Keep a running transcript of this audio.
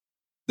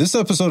This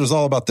episode is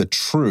all about the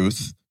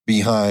truth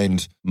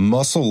behind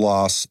muscle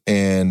loss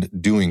and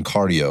doing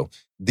cardio.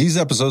 These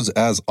episodes,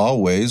 as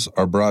always,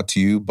 are brought to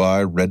you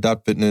by Red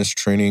Dot Fitness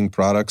training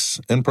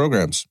products and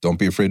programs. Don't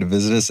be afraid to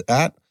visit us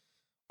at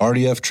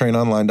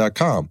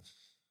rdftrainonline.com.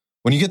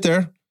 When you get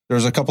there,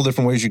 there's a couple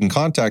different ways you can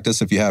contact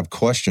us. If you have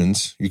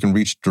questions, you can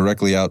reach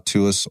directly out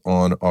to us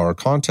on our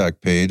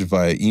contact page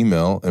via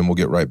email, and we'll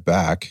get right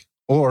back.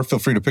 Or feel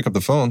free to pick up the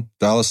phone,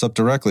 dial us up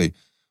directly.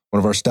 One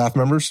of our staff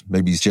members,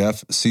 maybe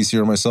Jeff, Cece,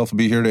 or myself, will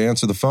be here to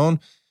answer the phone,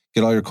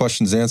 get all your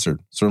questions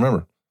answered. So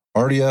remember,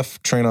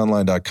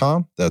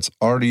 rdftrainonline.com. That's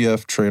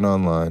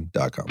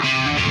rdftrainonline.com.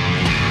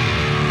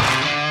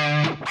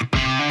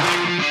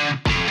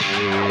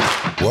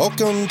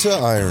 Welcome to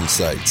Iron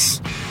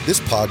Sights.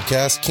 This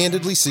podcast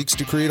candidly seeks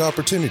to create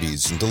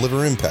opportunities and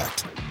deliver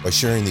impact by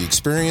sharing the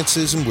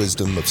experiences and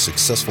wisdom of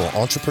successful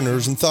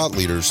entrepreneurs and thought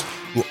leaders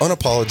who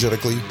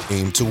unapologetically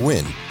aim to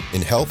win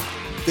in health,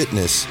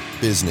 fitness,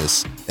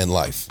 business, and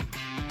life.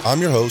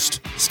 I'm your host,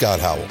 Scott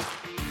Howell.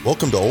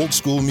 Welcome to Old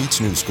School Meets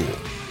New School,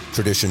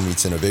 Tradition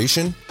Meets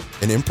Innovation,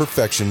 and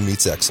Imperfection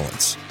Meets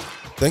Excellence.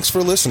 Thanks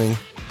for listening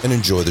and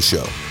enjoy the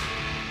show.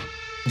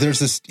 There's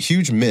this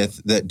huge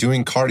myth that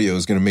doing cardio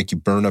is going to make you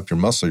burn up your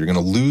muscle. You're going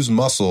to lose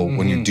muscle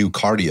when you do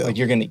cardio. Like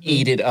you're going to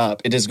eat it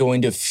up. It is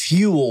going to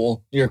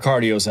fuel your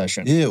cardio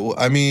session. Yeah, well,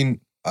 I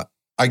mean,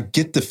 I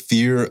get the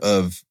fear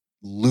of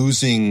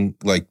losing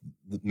like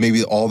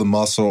maybe all the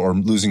muscle or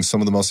losing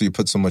some of the muscle you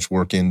put so much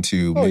work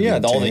into. Oh yeah,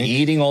 all the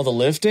eating, all the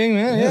lifting.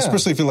 Yeah.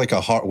 Especially if you're like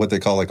what they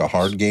call like a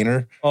hard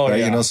gainer. Oh right?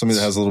 Yeah. You know, somebody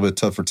that has a little bit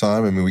tougher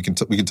time. I mean, we can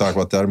talk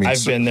about that. I mean,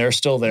 I've been there,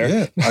 still there.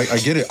 Yeah, I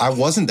get it. I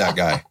wasn't that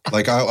guy.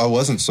 Like I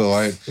wasn't. So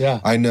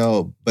I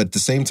know. But at the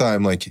same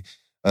time, like,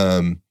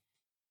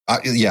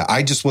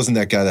 I just wasn't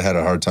that guy that had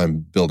a hard time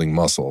building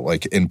muscle.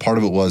 Like, and part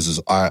of it was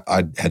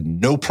I had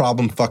no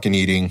problem fucking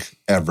eating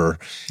ever.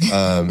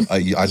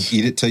 I'd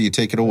eat it till you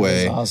take it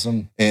away. That's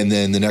awesome. And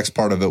then the next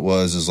part of it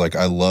was like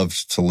I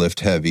loved to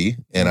lift heavy,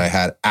 and I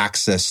had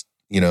access,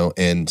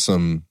 and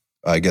some,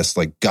 I guess,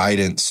 like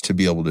guidance to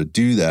be able to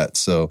do that.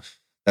 So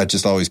that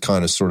just always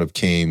kind of sort of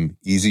came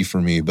easy for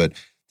me. But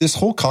this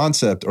whole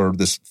concept or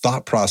this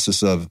thought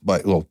process of,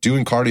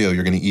 doing cardio,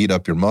 you're going to eat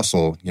up your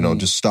muscle,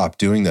 just stop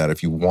doing that.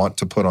 If you want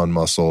to put on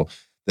muscle,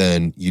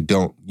 then you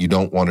don't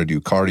want to do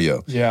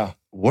cardio. Yeah.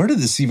 Where did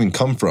this even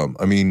come from?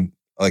 I mean,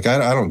 like,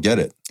 I don't get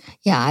it.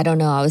 Yeah, I don't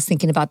know. I was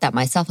thinking about that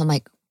myself. I'm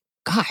like,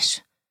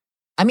 gosh,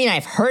 I mean,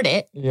 I've heard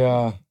it.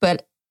 Yeah.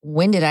 But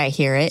when did I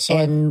hear it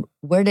and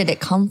where did it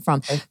come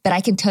from? But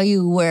I can tell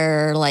you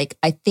where, like,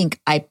 I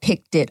think I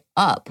picked it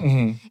up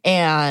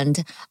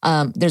and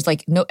there's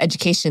like no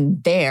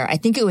education there. I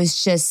think it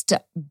was just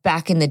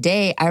back in the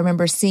day. I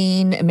remember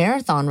seeing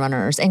marathon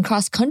runners and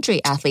cross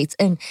country athletes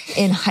in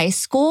high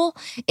school,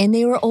 and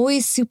they were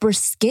always super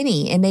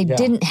skinny and they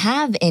didn't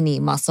have any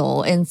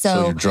muscle. And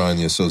so you're drawing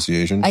the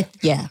association. I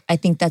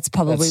think that's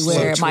probably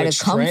where it might have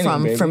come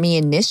from for me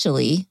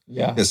initially.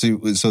 Yeah. So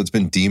it's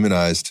been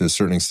demonized to a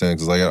certain extent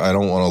because like I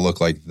don't want to look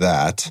like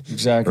that.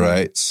 Exactly.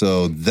 Right.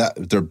 So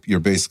you're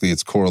basically,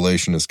 it's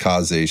correlation is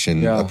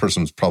causation. Yeah. That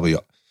person's probably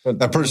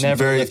that person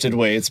never lifted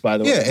weights, by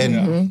the way. Yeah,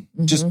 and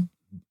just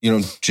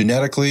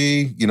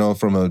genetically,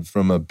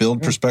 from a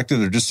build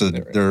perspective,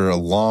 they're a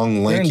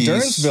long, lanky. They're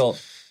endurance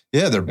built.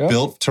 Yeah, they're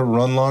built to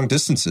run long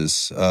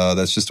distances.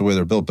 That's just the way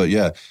they're built. But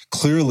yeah,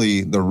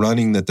 clearly the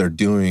running that they're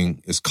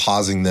doing is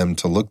causing them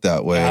to look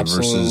that way.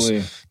 Absolutely.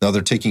 Versus now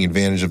they're taking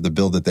advantage of the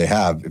build that they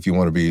have. If you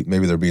want to be,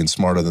 maybe they're being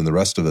smarter than the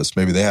rest of us.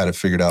 Maybe they had it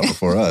figured out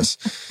before us.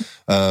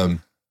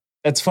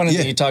 It's funny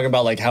that you talk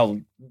about like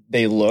how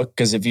they look,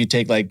 because if you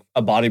take like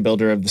a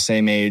bodybuilder of the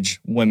same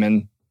age,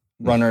 women,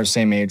 runner,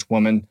 same age,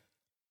 woman,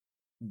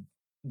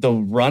 the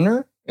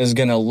runner is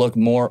going to look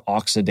more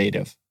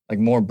oxidative, like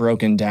more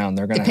broken down.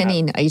 They're going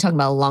to are you talking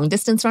about a long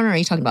distance runner or are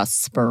you talking about a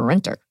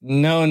sprinter?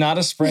 No, not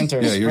a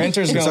sprinter.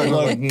 Sprinter's going to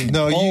look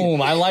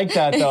boom. I like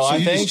that though. So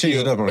I think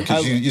you.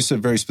 Because you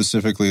said very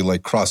specifically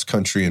like cross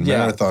country and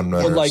marathon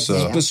runners.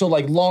 So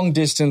like long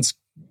distance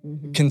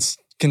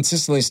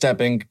consistently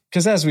stepping,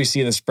 because as we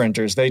see the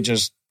sprinters, they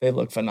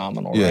look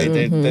phenomenal,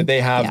 right?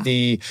 They have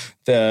the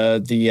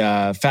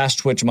fast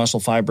twitch muscle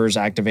fibers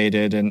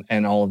activated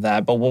and all of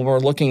that. But when we're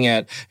looking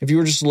at, if you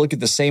were just to look at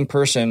the same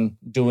person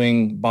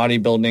doing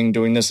bodybuilding,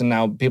 doing this, and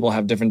now people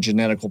have different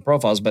genetical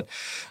profiles, but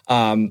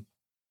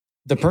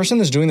the person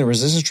that's doing the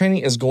resistance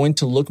training is going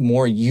to look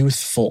more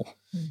youthful.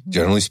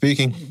 Generally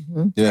speaking.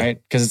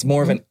 Right? Because it's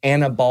more of an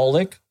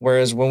anabolic,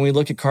 whereas when we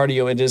look at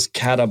cardio, it is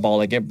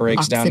catabolic. It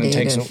breaks down and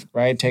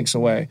takes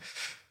away.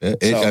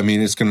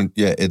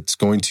 It's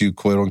going to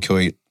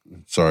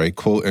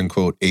quote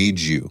unquote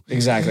age you.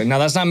 Exactly. Now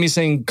that's not me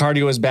saying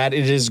cardio is bad.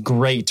 It is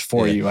great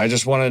for you. I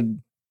just want to.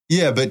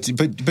 Yeah,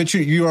 but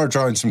you are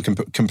drawing some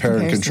compare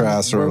and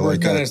contrast, or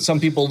like some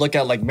people look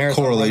at like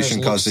marathon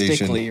correlation,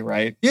 causation, stickly,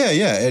 right?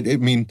 Yeah. I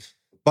mean,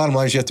 bottom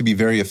line is you have to be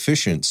very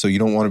efficient. So you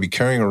don't want to be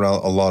carrying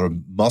around a lot of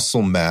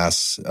muscle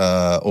mass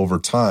over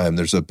time.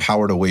 There's a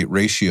power to weight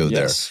ratio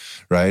there,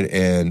 right?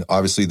 And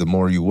obviously, the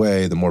more you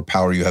weigh, the more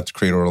power you have to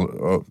create,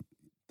 or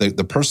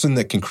The person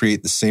that can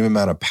create the same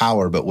amount of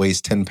power but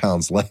weighs 10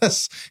 pounds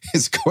less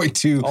is going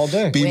to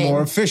be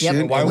more efficient.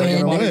 Yep. Why would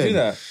you want to do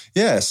that?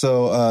 Yeah,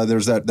 so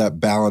there's that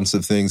balance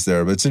of things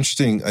there. But it's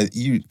interesting.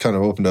 You kind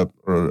of opened up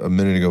a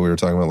minute ago. We were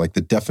talking about like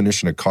the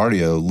definition of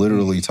cardio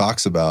literally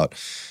talks about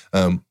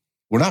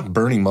we're not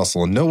burning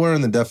muscle, and nowhere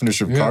in the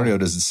definition of cardio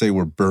does it say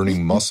we're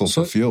burning muscle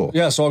for fuel.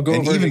 Yeah, so I'll go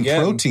over it again. And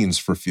even proteins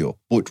for fuel,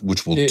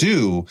 which will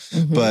do,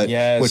 but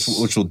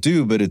which will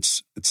do, but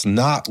it's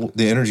not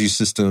the energy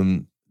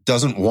system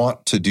doesn't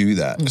want to do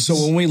that. So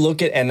when we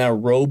look at an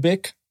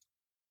aerobic,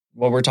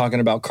 what we're talking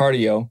about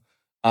cardio,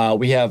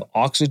 we have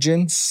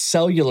oxygen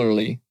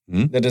cellularly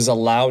that is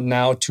allowed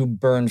now to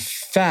burn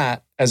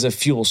fat as a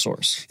fuel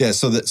source. Yeah,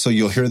 so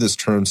you'll hear this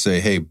term say,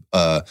 hey,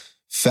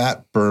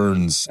 fat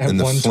burns in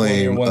the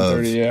flame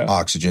of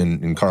oxygen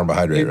and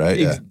carbohydrate,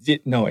 right?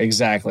 No,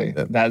 exactly.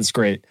 Yeah. That's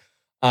great.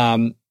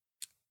 And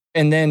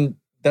then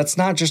that's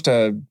not just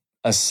a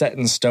set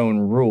in stone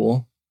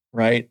rule,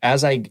 right?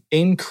 As I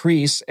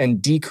increase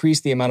and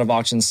decrease the amount of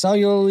oxygen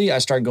cellularly, I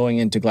start going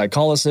into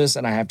glycolysis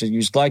and I have to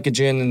use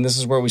glycogen. And this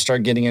is where we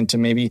start getting into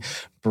maybe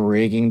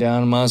breaking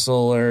down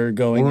muscle or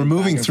going. We're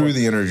moving through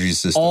the energy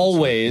system.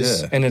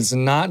 Always. Yeah. And it's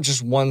not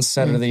just one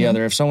set or the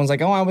other. If someone's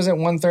like, oh, I was at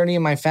 130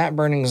 in my fat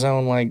burning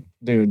zone, like,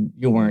 dude,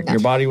 you weren't.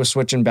 Your body was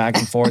switching back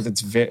and forth.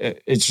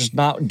 It's just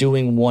not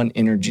doing one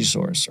energy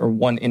source or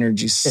one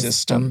energy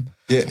system.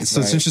 Yeah, so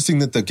it's interesting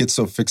that gets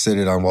so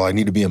fixated on, well, I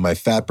need to be in my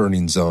fat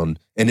burning zone.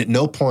 And at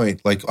no point,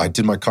 like I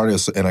did my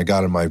cardio and I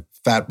got in my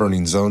fat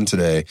burning zone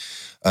today.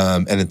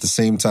 And at the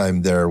same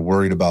time, they're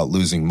worried about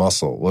losing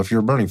muscle. Well, if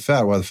you're burning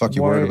fat, why the fuck are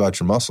you worried about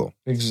your muscle?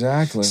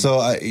 Exactly. So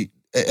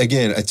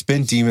again, it's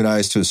been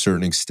demonized to a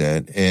certain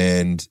extent.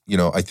 And,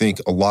 I think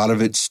a lot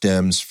of it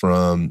stems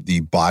from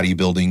the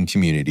bodybuilding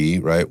community,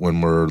 right?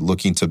 When we're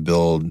looking to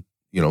build,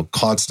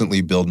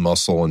 constantly build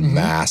muscle and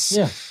mass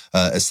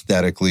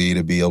aesthetically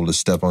to be able to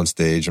step on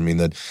stage. I mean,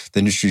 the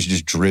industry's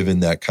just driven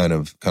that kind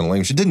of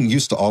language. It didn't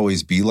used to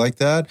always be like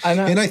that.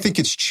 And I think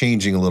it's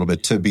changing a little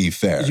bit, to be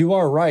fair. You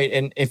are right.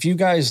 And if you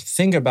guys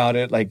think about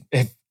it, like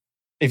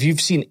if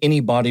you've seen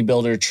any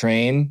bodybuilder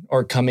train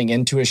or coming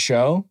into a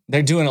show,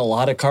 they're doing a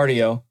lot of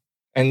cardio.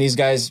 And these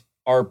guys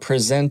are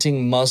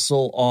presenting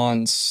muscle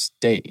on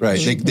stage. Right.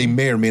 They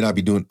may or may not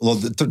be doing, well,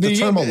 the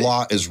term a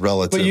lot is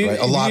relative, right?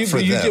 A lot for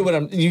them.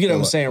 You get what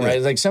I'm saying,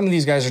 right? Like some of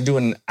these guys are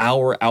doing an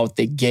hour out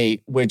the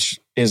gate,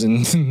 which is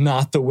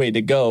not the way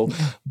to go.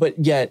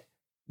 But yet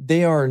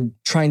they are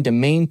trying to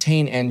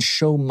maintain and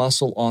show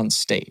muscle on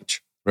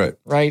stage. Right.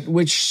 Right.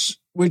 Which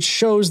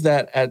shows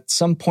that at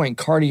some point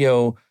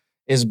cardio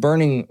is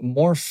burning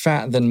more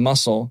fat than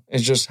muscle.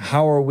 It's just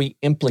how are we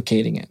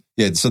implicating it?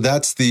 Yeah, so I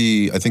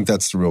think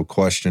that's the real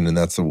question, and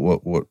that's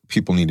what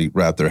people need to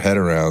wrap their head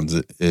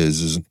around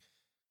is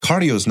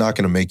cardio is not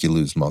going to make you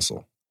lose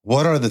muscle.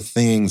 What are the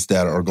things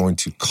that are going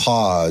to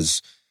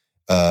cause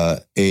a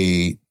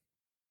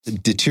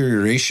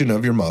deterioration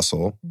of your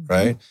muscle,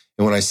 right?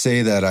 And when I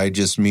say that, I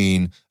just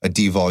mean a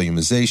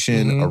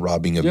devolumization, a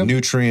robbing of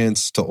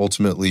nutrients to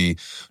ultimately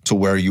to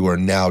where you are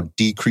now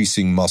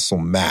decreasing muscle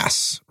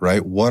mass,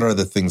 right? What are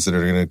the things that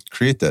are going to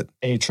create that?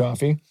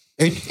 Atrophy.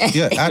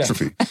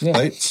 Atrophy,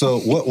 right? So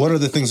what are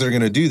the things that are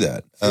going to do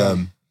that?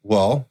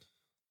 Well,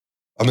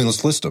 I mean,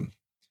 let's list them.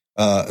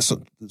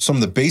 So some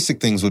of the basic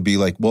things would be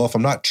like, well, if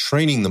I'm not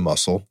training the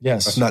muscle,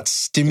 if I'm not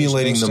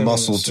stimulating the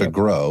muscle to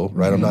grow,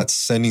 right? I'm not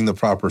sending the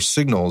proper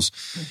signals,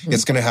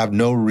 it's going to have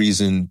no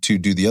reason to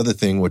do the other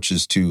thing, which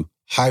is to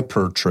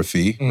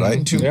hypertrophy,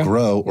 right? To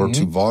grow or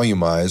to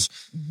volumize.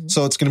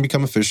 So it's going to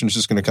become efficient. It's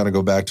just going to kind of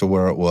go back to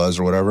where it was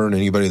or whatever. And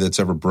anybody that's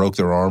ever broke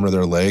their arm or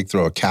their leg,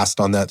 throw a cast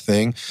on that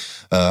thing.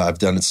 I've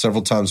done it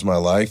several times in my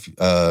life.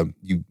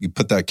 You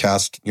put that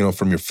cast,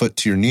 from your foot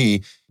to your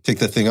knee, take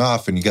that thing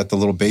off and you got the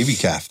little baby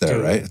calf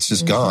there, right? It's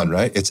just gone,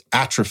 right? It's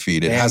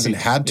atrophied. It hasn't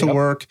had to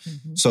work.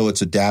 So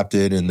it's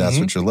adapted and that's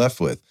what you're left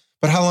with.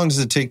 But how long does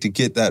it take to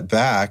get that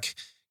back?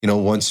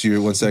 Once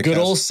that good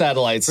old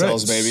satellite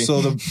cells, baby.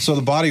 So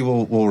the body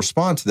will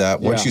respond to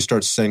that once you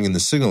start sending the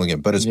signal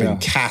again. But it's been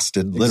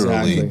casted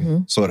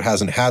literally, so it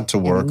hasn't had to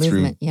work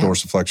through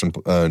dorsiflexion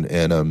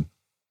and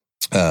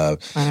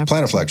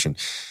plantar flexion.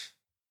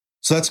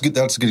 So that's good.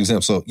 That's a good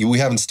example. So we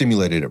haven't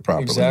stimulated it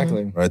properly,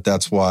 exactly, right?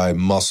 That's why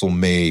muscle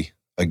may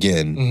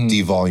again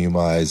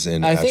devolumize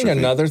and. I think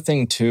another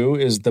thing too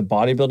is the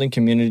bodybuilding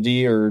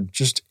community or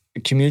just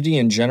community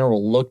in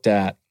general looked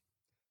at.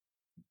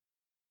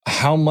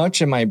 How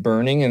much am I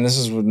burning? And this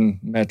is when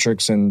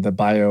metrics and the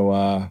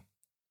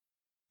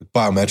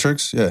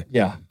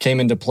biometrics, came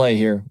into play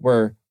here.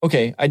 Where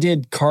I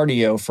did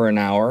cardio for an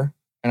hour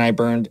and I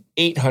burned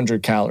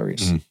 800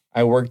 calories.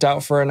 I worked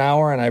out for an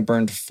hour and I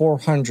burned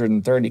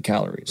 430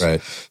 calories.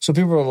 Right. So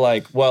people are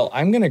like, well,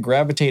 I'm going to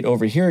gravitate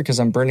over here because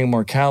I'm burning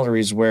more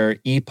calories where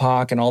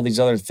EPOC and all these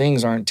other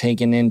things aren't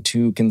taken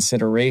into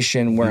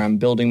consideration where I'm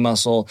building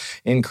muscle,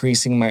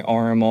 increasing my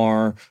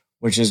RMR,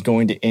 which is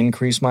going to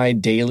increase my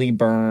daily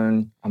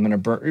burn. I'm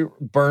going to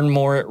burn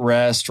more at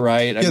rest,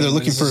 right? Yeah, they're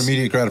looking for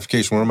immediate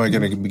gratification. Where am I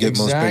going to get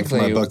most bang for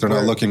my buck? They're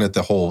not looking at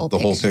the whole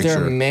picture.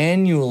 They're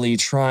manually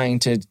trying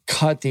to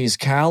cut these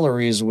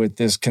calories with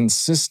this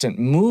consistent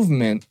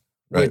movement,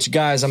 which,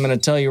 guys, I'm going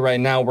to tell you right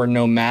now, we're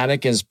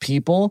nomadic as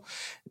people.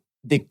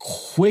 The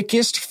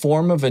quickest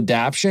form of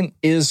adaptation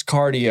is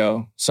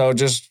cardio. So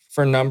just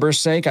for numbers'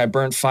 sake, I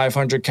burnt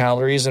 500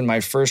 calories in my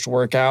first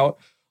workout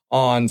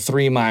on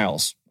 3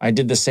 miles. I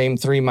did the same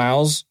 3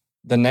 miles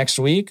the next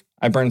week.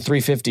 I burned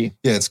 350.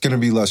 Yeah, it's going to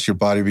be less. Your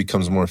body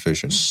becomes more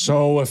efficient.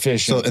 So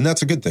efficient. And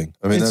that's a good thing.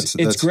 I mean, that's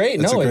great.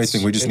 That's a great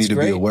thing. We just need to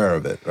be aware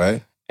of it,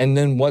 right? And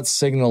then what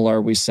signal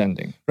are we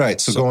sending? Right.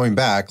 So going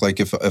back, like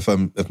if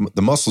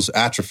the muscle's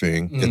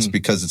atrophying, it's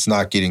because it's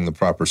not getting the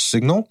proper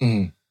signal.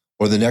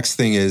 Or the next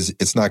thing is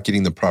it's not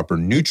getting the proper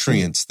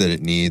nutrients that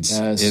it needs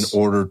in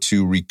order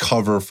to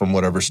recover from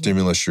whatever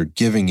stimulus you're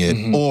giving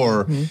it,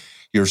 or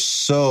you're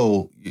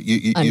so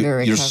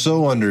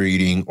under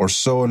eating or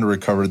so under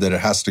recovered that it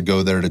has to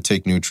go there to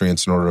take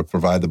nutrients in order to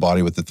provide the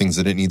body with the things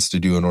that it needs to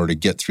do in order to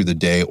get through the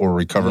day or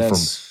recover from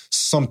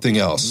something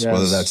else,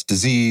 whether that's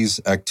disease,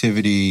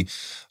 activity,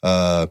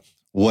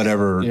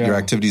 whatever your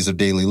activities of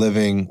daily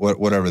living,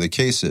 whatever the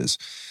case is.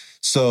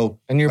 So,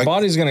 and your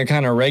body's going to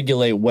kind of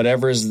regulate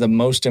whatever is the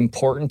most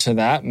important to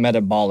that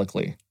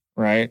metabolically,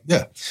 right?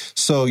 Yeah.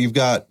 So you've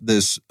got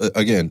this,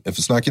 again, if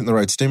it's not getting the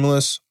right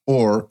stimulus,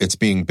 or it's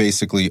being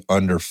basically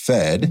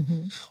underfed,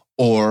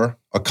 or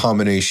a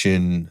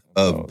combination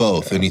of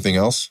both. Anything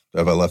else?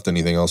 Have I left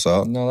anything else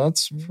out? No,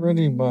 that's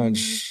pretty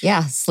much.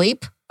 Yeah,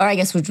 sleep, or I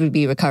guess which would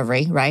be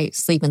recovery, right?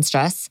 Sleep and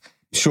stress.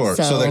 Sure.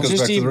 So that goes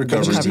back to the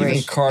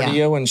recovery.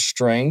 Cardio and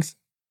strength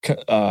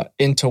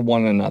into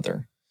one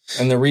another.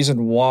 And the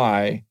reason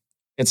why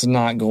it's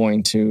not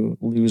going to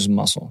lose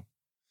muscle.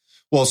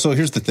 Well, so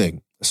here's the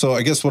thing. So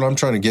I guess what I'm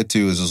trying to get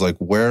to is like,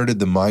 where did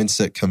the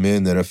mindset come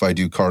in that if I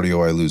do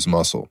cardio, I lose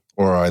muscle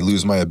or I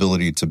lose my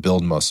ability to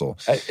build muscle?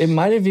 It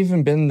might have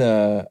even been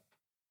the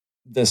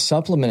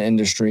supplement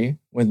industry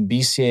with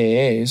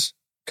BCAAs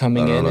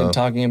coming in and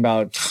talking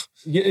about,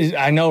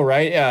 I know,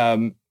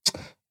 right?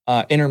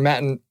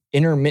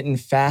 Intermittent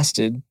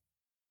fasted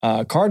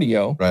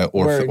cardio. Right.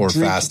 Or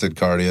fasted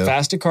cardio.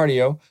 Fasted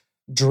cardio.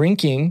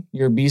 Drinking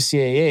your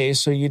BCAA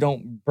so you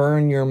don't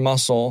burn your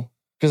muscle.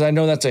 Because I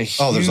know that's a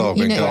huge...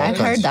 I've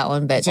heard that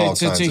one, but...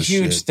 It's a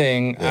huge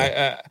thing.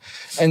 Yeah.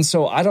 And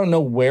so I don't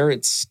know where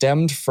it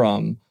stemmed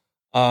from.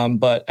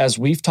 But as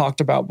we've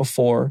talked about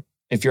before,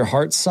 if your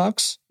heart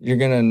sucks, you're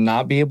going to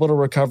not be able to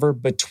recover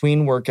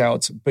between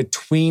workouts,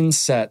 between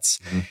sets,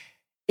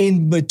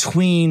 in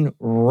between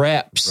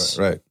reps.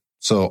 Right.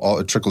 So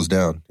it trickles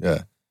down.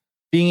 Yeah.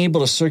 Being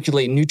able to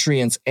circulate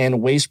nutrients and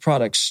waste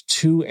products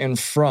to and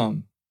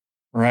from.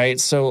 Right.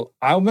 So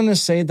I'm going to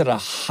say that a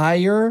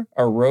higher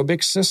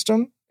aerobic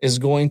system is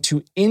going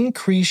to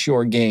increase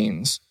your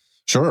gains.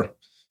 Sure.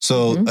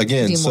 So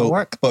again,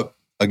 but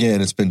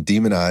again, it's been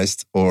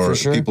demonized or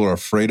people are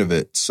afraid of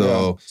it.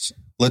 So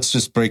let's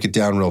just break it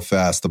down real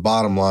fast. The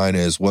bottom line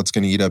is what's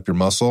going to eat up your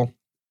muscle?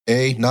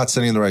 A, not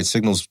sending the right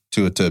signals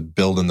to it to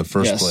build in the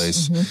first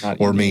place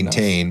or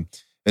maintain.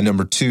 Enough. And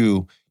number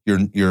two,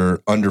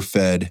 you're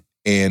underfed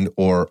and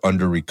or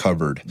under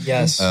recovered.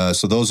 Yes.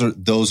 So those are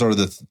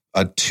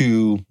the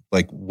two,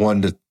 like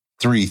 1 to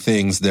 3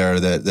 things there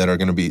that are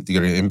going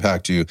to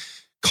impact you.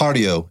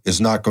 Cardio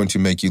is not going to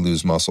make you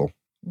lose muscle,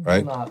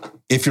 right?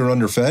 If you're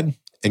underfed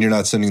and you're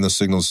not sending those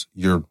signals,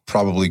 you're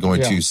probably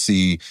going to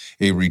see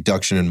a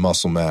reduction in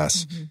muscle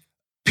mass.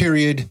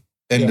 Period.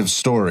 End of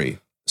story.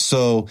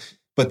 So,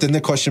 but then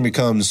the question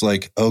becomes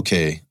like,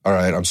 okay, all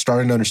right, I'm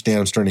starting to understand.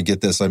 I'm starting to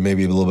get this. I may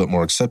be a little bit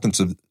more accepting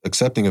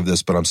of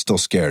this, but I'm still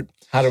scared.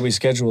 How do we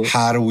schedule it?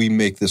 How do we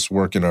make this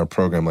work in our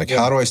program? Like,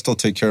 how do I still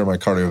take care of my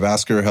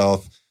cardiovascular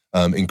health,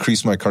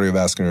 increase my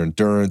cardiovascular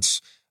endurance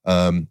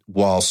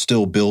while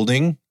still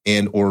building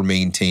and or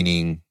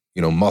maintaining,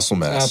 muscle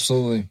mass?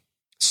 Absolutely.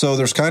 So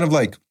there's kind of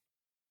like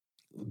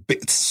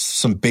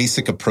some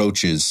basic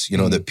approaches,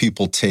 that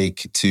people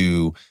take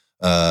to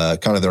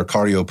kind of their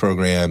cardio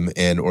program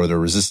and or their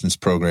resistance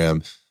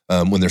program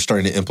when they're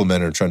starting to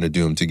implement or trying to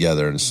do them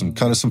together. And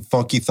some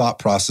funky thought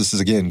processes,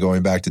 again,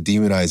 going back to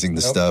demonizing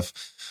the stuff.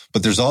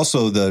 But there's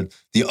also the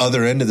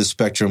other end of the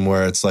spectrum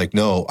where it's like,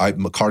 no,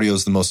 cardio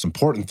is the most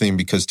important thing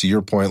because to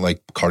your point,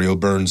 like cardio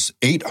burns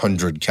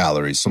 800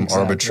 calories, some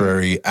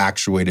arbitrary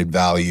actuated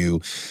value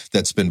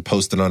that's been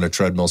posted on a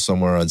treadmill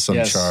somewhere on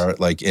some chart.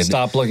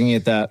 Stop looking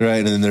at that. Right.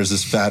 And then there's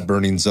this fat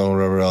burning zone or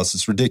whatever else.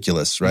 It's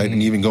ridiculous. Right.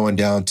 And even going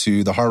down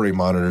to the heart rate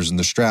monitors and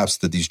the straps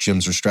that these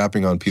gyms are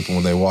strapping on people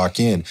when they walk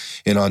in.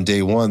 And on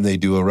day one, they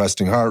do a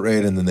resting heart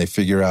rate and then they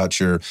figure out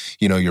your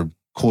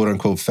quote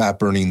unquote fat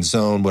burning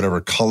zone,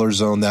 whatever color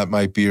zone that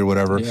might be or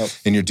whatever.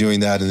 And you're doing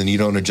that and then you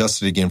don't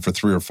adjust it again for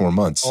 3 or 4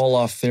 months. All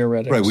off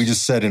theoretical. Right. We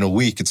just said in a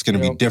week it's going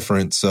to be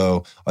different.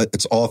 So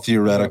it's all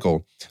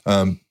theoretical.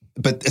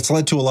 But it's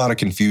led to a lot of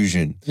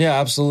confusion. Yeah,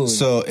 absolutely.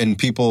 So, and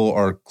people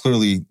are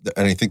clearly,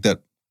 and I think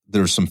that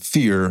there's some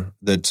fear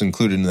that's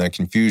included in that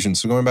confusion.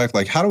 So going back,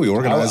 like, how do we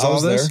organize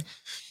all this?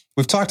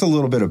 we've talked a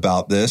little bit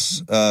about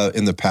this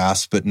in the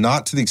past, but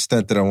not to the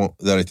extent that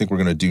I think we're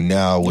going to do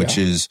now, which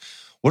is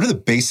what are the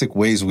basic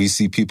ways we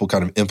see people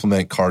kind of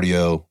implement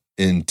cardio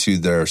into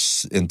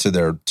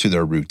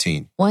their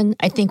routine? One,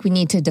 I think we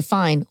need to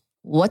define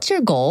what's your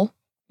goal.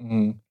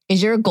 Mm-hmm.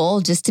 Is your goal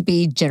just to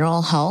be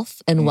general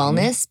health and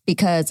wellness?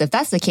 Because if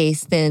that's the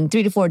case, then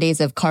 3 to 4 days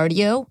of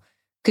cardio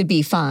could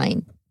be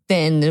fine.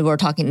 Then we're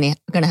going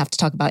to have to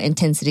talk about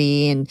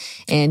intensity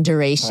and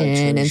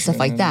duration and stuff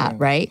like that,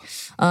 right?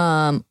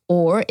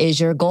 Or is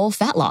your goal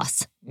fat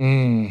loss,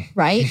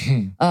 right?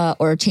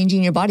 Or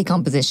changing your body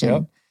composition.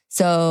 Yep.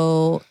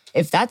 So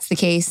if that's the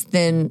case,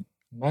 then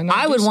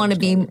I would want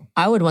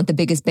the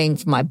biggest bang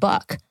for my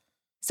buck.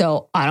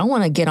 So I don't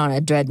want to get on a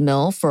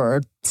treadmill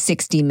for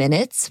 60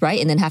 minutes, right?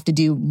 And then have to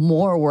do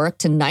more work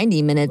to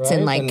 90 minutes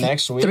in like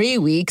 3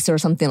 weeks or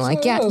something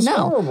like that.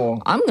 No,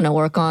 horrible. I'm going to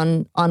work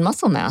on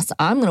muscle mass.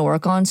 I'm going to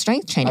work on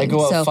strength training. I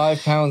go up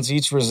 5 pounds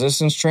each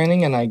resistance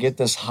training and I get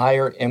this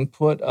higher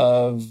input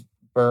of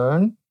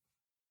burn,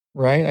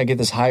 right? I get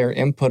this higher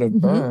input of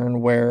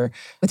burn where...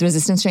 With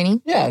resistance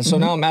training? Yeah. So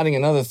now I'm adding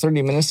another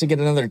 30 minutes to get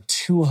another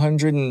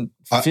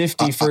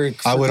 250 for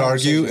I would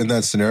argue in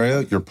that scenario,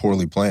 you're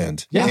poorly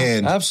planned. Yeah,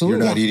 and absolutely.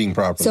 You're not eating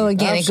properly. So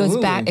again, it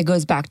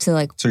goes back to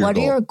like, what are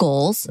your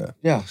goals?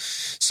 Yeah.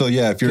 So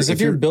yeah,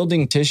 if you're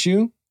building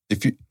tissue...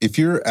 If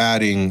you're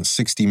adding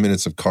 60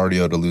 minutes of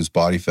cardio to lose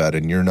body fat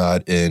and you're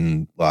not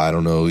in, I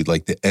don't know,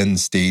 like the end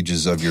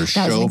stages of your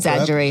show... That's an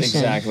exaggeration.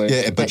 Exactly.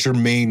 Yeah, but your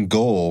main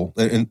goal...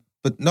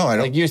 But no, I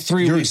don't. Like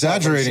you're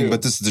exaggerating,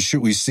 but this is the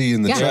shit we see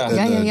in the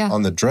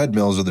on the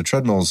treadmills or the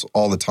treadmills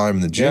all the time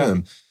in the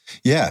gym.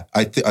 Yeah,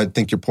 I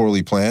think you're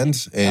poorly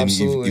planned and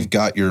you've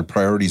got your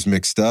priorities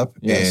mixed up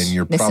and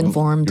you're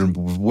misinformed. You're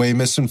way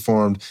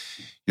misinformed.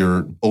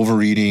 You're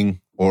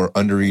overeating or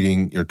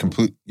undereating.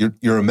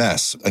 You're a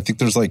mess. I think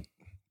there's like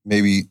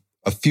maybe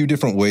a few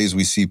different ways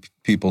we see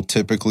people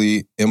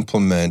typically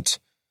implement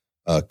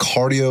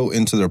cardio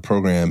into their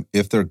program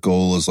if their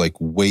goal is like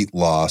weight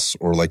loss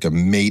or like a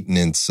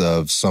maintenance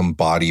of some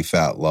body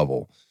fat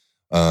level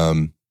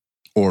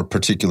or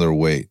particular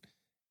weight.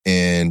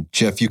 And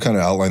Jeff, you kind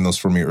of outlined those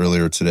for me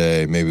earlier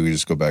today. Maybe we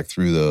just go back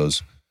through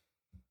those.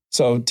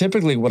 So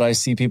typically what I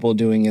see people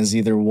doing is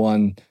either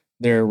one,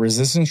 they're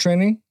resistance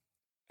training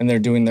and they're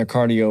doing their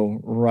cardio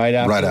right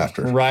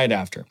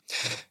after.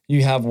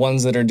 You have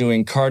ones that are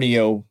doing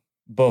cardio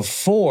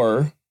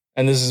before.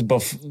 And this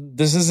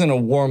isn't a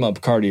warm-up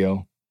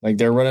cardio. Like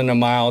they're running a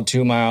mile,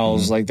 2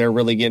 miles, like they're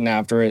really getting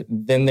after it.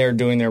 Then they're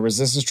doing their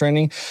resistance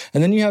training.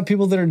 And then you have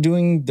people that are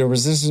doing the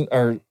resistance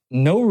or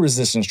no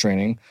resistance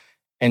training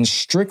and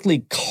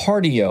strictly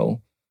cardio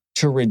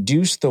to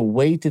reduce the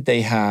weight that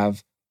they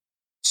have.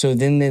 So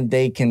then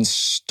they can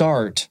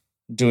start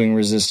doing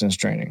resistance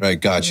training. Right.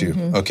 Got you.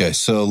 Okay.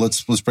 So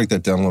let's break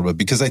that down a little bit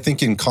because I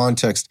think in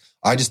context,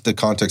 the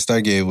context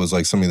I gave was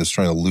like somebody that's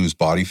trying to lose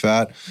body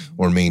fat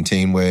or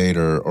maintain weight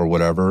or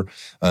whatever.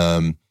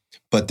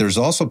 But there's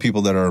also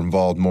people that are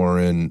involved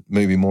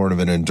maybe more of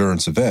an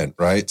endurance event,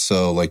 right?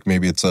 So like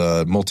maybe it's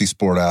a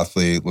multi-sport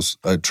athlete,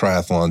 a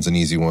triathlon's an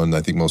easy one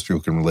I think most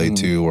people can relate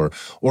to, or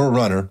a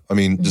runner. I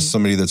mean, just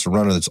somebody that's a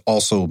runner that's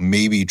also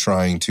maybe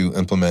trying to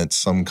implement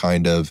some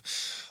kind of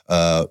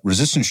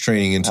resistance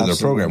training into their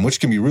program, which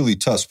can be really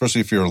tough,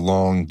 especially if you're a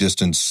long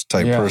distance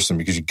type person,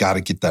 because you got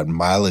to get that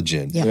mileage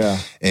in.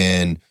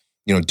 And,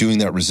 doing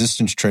that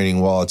resistance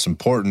training while it's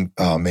important,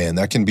 oh man,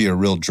 that can be a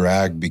real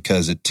drag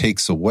because it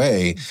takes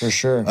away. For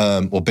sure.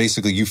 Well,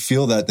 basically you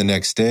feel that the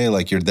next day,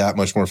 like you're that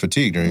much more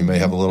fatigued or you may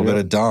have a little bit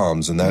of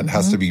DOMS and that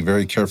has to be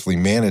very carefully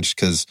managed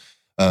because,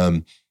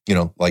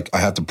 like I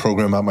have to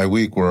program out my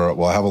week where,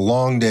 I have a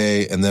long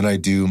day and then I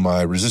do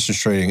my resistance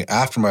training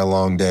after my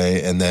long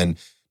day and then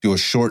do a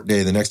short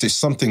day the next day,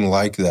 something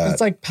like that.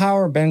 It's like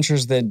power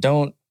benchers that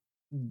don't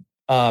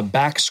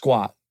back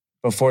squat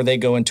before they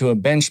go into a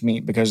bench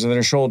meet because of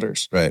their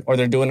shoulders. Right. Or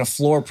they're doing a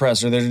floor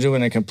press or they're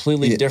doing a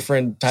completely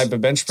different type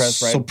of bench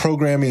press, right? So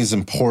programming is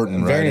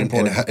important, Very right?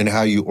 important. And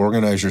how you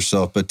organize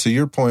yourself. But to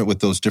your point with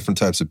those different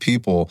types of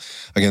people,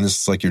 again, this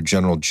is like your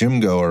general gym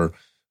goer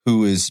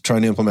who is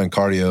trying to implement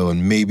cardio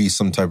and maybe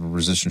some type of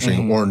resistance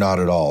training or not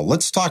at all.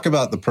 Let's talk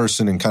about the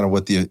person and kind of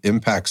what the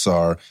impacts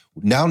are.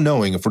 Now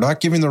knowing if we're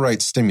not giving the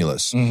right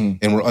stimulus and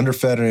we're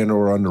underfed and or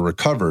we're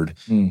under-recovered,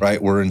 right?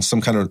 We're in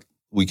some kind of,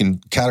 we can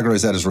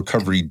categorize that as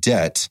recovery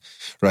debt,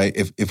 right?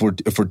 If we're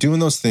doing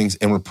those things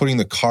and we're putting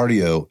the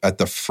cardio at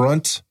the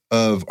front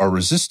of our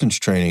resistance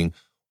training,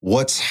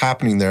 what's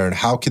happening there and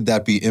how could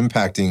that be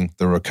impacting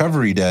the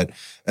recovery debt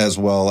as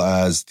well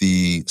as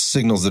the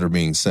signals that are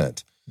being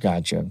sent?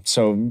 Gotcha.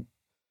 So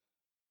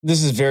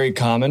this is very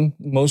common.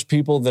 Most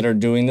people that are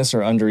doing this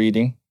are under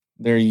eating.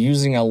 They're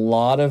using a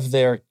lot of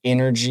their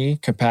energy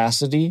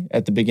capacity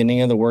at the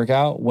beginning of the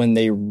workout when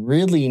they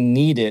really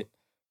need it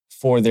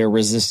for their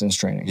resistance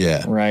training.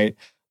 Yeah. Right.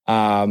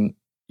 I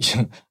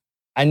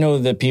know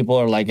that people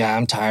are like,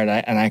 I'm tired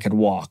and I could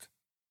walk.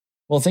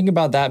 Well, think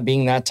about that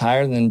being that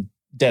tired than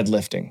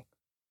deadlifting.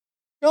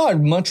 No,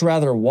 I'd much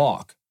rather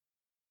walk.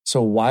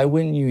 So why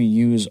wouldn't you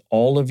use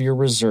all of your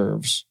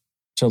reserves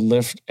to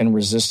lift and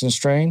resistance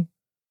train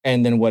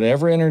And then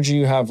whatever energy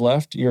you have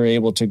left, you're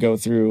able to go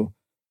through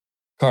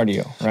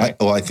cardio, right?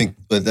 I think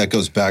that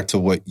goes back to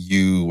what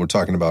you were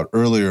talking about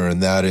earlier,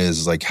 and that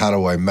is like, how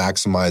do I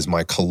maximize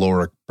my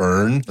caloric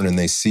burn? And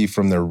they see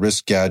from their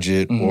wrist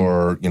gadget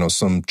or,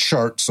 some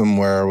chart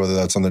somewhere, whether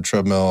that's on the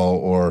treadmill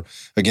or,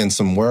 again,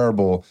 some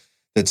wearable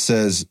that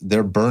says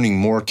they're burning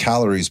more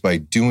calories by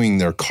doing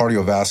their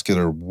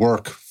cardiovascular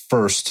work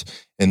first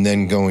and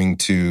then going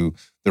to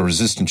the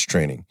resistance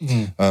training.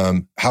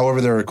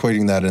 However, they're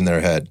equating that in their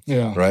head,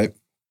 right?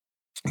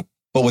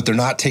 But what they're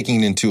not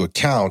taking into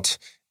account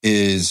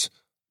is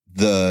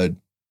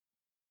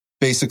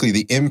basically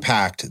the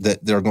impact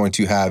that they're going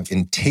to have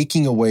in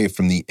taking away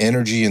from the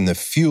energy and the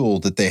fuel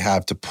that they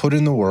have to put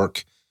in the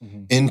work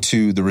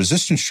into the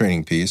resistance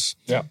training piece.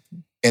 Yeah.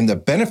 And the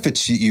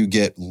benefits that you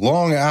get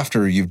long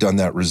after you've done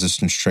that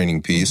resistance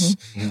training piece,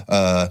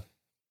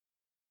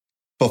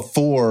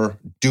 before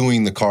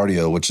doing the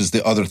cardio, which is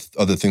the other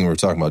thing we were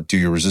talking about. Do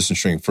your resistance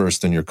training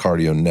first, then your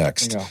cardio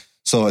next. Yeah.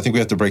 So I think we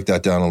have to break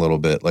that down a little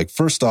bit. Like,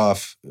 first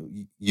off,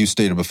 you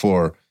stated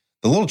before,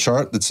 the little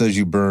chart that says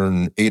you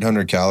burn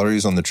 800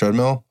 calories on the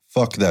treadmill,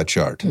 fuck that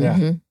chart.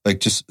 Yeah. Like,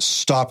 just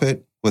stop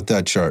it with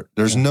that chart.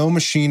 There's no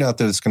machine out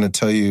there that's going to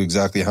tell you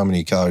exactly how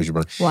many calories you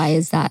burn. Why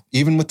is that?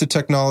 Even with the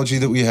technology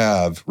that we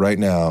have right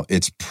now,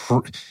 it's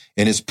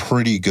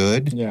pretty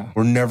good. Yeah.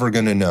 We're never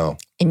going to know.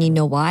 And you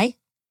know why?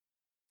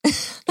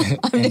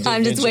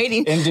 I'm just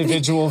waiting.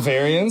 Individual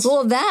variance.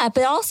 Well, that,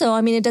 but also,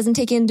 it doesn't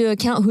take into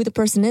account who the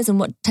person is and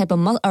what type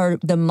of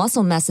the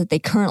muscle mass that they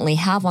currently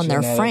have on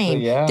their frame.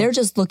 Yeah. They're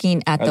just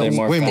looking at way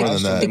more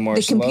than that.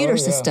 The computer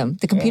system.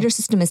 The computer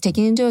system is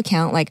taking into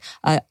account like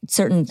a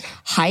certain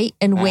height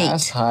and weight.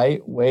 Mass,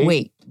 height,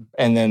 weight.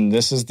 And then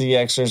this is the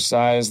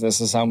exercise.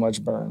 This is how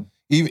much burn.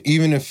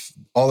 Even if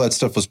all that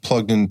stuff was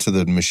plugged into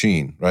the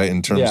machine, right?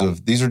 In terms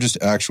of, these are just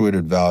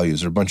actuated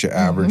values or a bunch of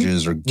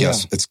averages or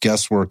it's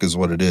guesswork is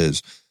what it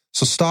is.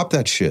 So stop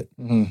that shit.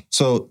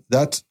 So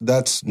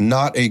that's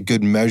not a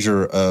good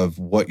measure of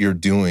what you're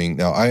doing.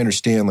 Now, I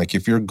understand, like,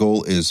 if your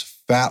goal is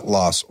fat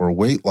loss or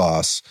weight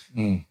loss,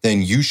 then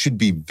you should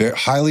be very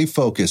highly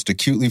focused,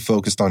 acutely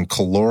focused on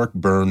caloric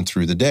burn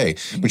through the day.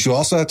 But you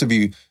also have to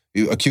be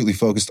acutely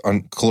focused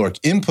on caloric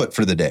input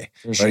for the day,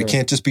 right? It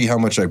can't just be how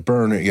much I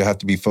burn. You have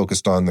to be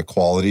focused on the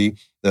quality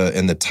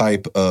and the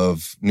type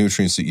of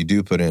nutrients that you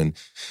do put in.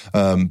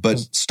 But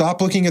stop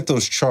looking at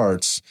those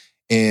charts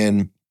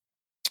and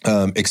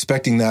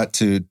expecting that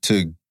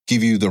to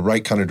give you the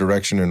right kind of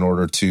direction in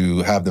order to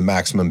have the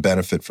maximum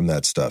benefit from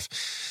that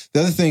stuff. The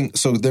other thing,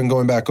 so then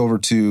going back over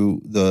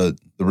to the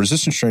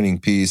resistance training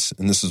piece,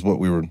 and this is what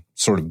we were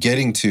sort of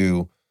getting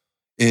to,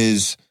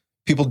 is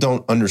people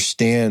don't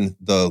understand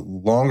the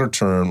longer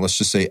term, let's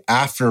just say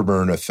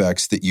afterburn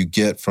effects that you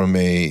get from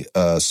a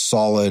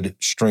solid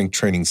strength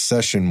training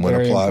session when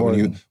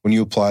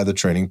you apply the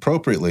training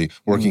appropriately,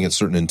 working at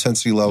certain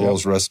intensity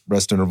levels,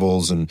 rest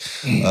intervals, and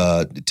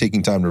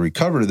taking time to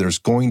recover. There's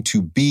going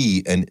to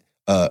be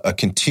a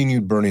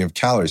continued burning of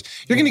calories.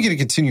 You're going to get a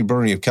continued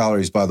burning of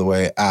calories, by the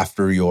way,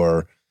 after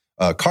your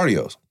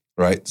cardio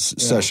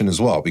session as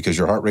well, because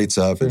your heart rate's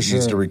up, it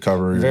needs to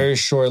recover. Very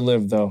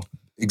short-lived, though.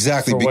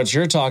 Exactly. For what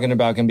you're talking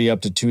about can be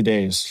up to 2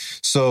 days.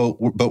 So,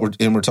 we're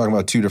talking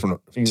about two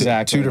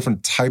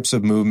different types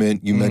of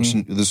movement. You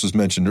mentioned, this was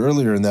mentioned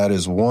earlier, and that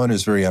is, one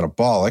is very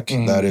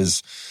anabolic. That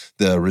is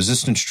the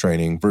resistance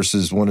training,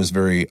 versus one is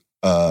very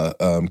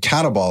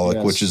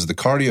catabolic, which is the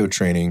cardio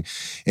training,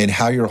 and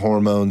how your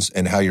hormones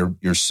and how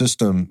your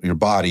system, your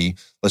body,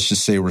 let's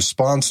just say,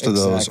 responds to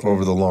those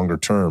over the longer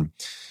term.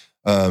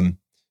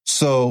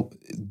 So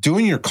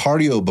doing your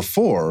cardio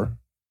before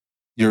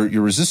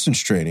your resistance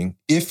training,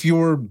 if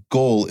your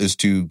goal is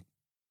to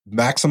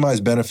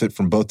maximize benefit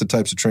from both the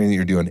types of training that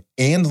you're doing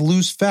and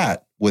lose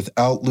fat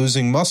without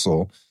losing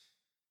muscle,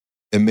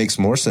 it makes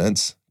more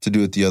sense to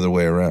do it the other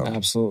way around.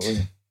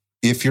 Absolutely.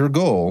 If your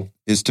goal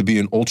is to be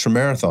an ultra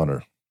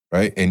marathoner,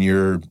 right, and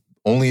you're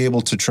only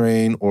able to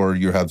train, or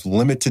you have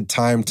limited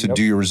time to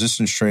do your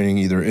resistance training,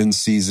 either in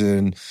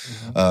season,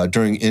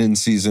 during in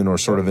season, or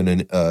sort of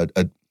in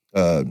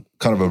kind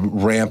of a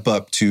ramp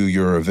up to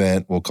your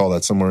event, we'll call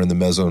that somewhere in the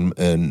meso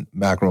and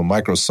macro and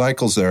micro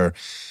cycles there,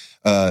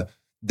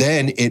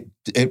 then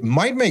it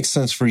might make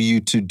sense for you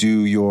to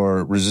do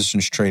your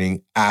resistance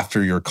training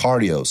after your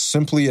cardio,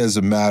 simply as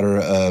a matter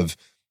of,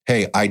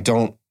 hey, I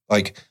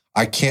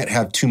can't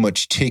have too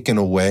much taken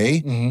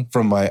away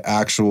from my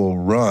actual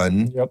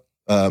run,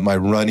 my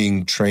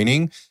running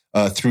training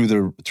through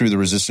the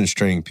resistance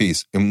training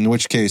piece. In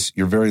which case,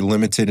 you're very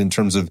limited in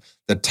terms of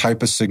the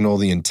type of signal,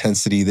 the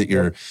intensity that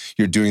you're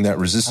doing that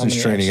resistance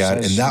training at,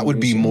 and that would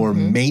be more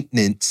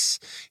maintenance,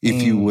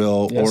 if you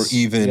will, or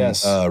even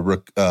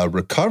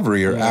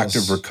recovery or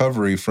active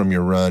recovery from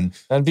your run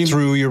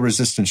through your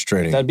resistance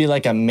training. That'd be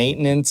like a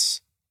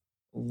maintenance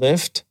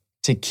lift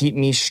to keep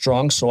me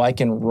strong, so I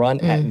can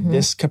run at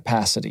this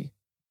capacity,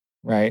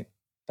 right?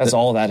 That's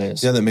all that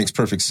is. Yeah, that makes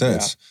perfect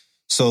sense. Yeah.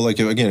 So like,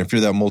 again, if you're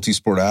that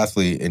multi-sport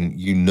athlete and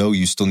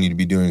you still need to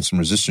be doing some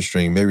resistance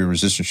training, maybe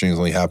resistance training is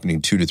only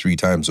happening 2 to 3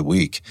 times a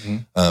week,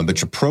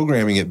 but you're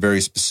programming it very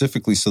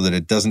specifically so that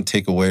it doesn't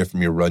take away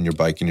from your run, your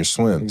bike, and your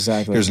swim.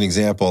 Exactly. Here's an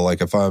example.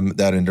 Like if I'm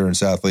that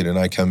endurance athlete and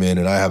I come in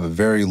and I have a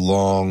very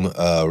long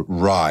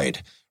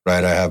ride,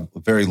 right? I have a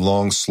very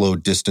long, slow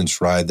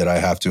distance ride that I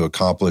have to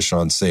accomplish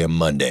on, say, a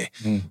Monday.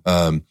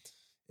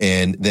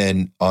 And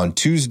then on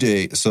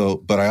Tuesday,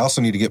 but I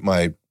also need to get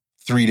my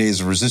 3 days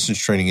of resistance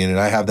training in, and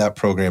I have that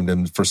programmed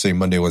in for, say,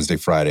 Monday, Wednesday,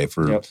 Friday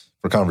for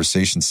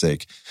conversation's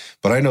sake.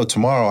 But I know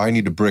tomorrow I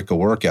need to brick a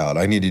workout.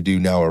 I need to do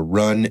now a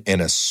run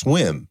and a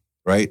swim,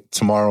 right?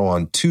 Tomorrow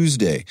on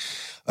Tuesday.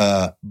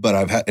 But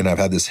I've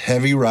had this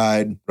heavy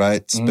ride,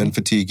 right? It's been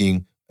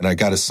fatiguing, and I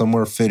got to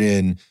somewhere fit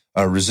in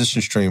a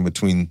resistance training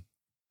between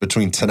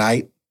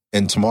tonight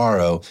and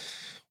tomorrow.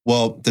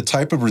 Well, the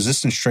type of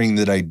resistance training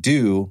that I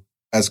do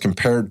as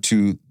compared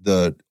to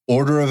the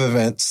order of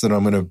events that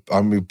I'm going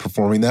to be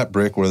performing that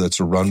brick, whether it's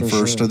a run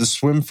first or the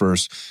swim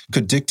first,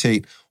 could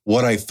dictate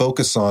what I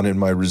focus on in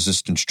my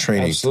resistance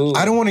training.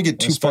 Absolutely. I don't want to get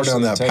too far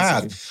down that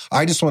path.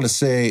 I just want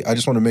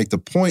to make the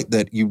point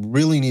that you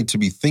really need to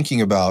be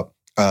thinking about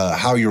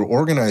how you're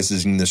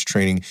organizing this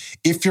training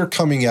if you're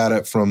coming at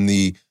it from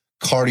the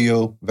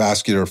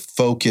cardiovascular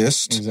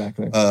focused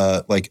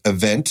like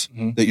event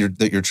that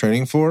you're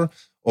training for,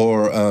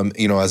 or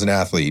as an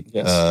athlete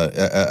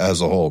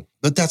as a whole.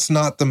 But that's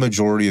not the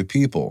majority of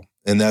people,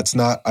 and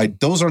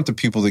those aren't the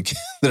people that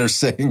are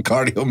saying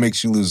cardio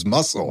makes you lose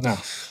muscle. No.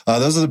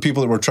 Those are the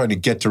people that we're trying to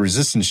get to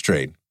resistance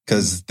train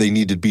because they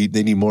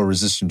need more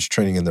resistance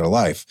training in their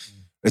life.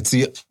 It's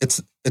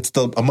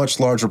a much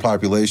larger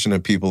population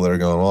of people that are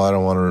going, well, I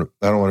don't want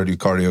to do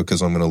cardio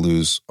because I'm going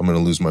to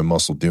lose my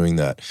muscle doing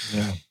that.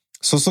 Yeah.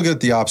 So let's look at it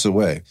the opposite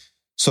way.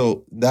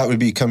 So that would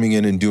be coming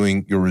in and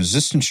doing your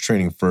resistance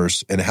training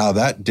first, and how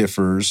that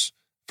differs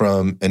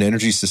from an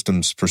energy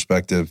systems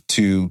perspective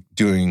to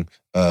doing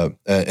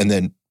and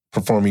then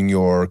performing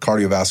your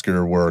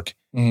cardiovascular work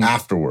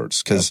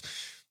afterwards. Because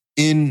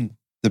in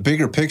the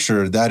bigger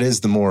picture, that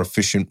is the more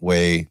efficient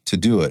way to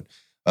do it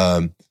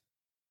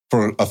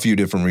for a few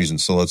different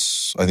reasons. So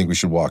I think we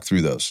should walk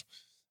through those.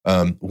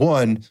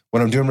 One,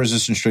 when I'm doing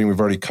resistance training, we've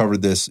already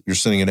covered this. You're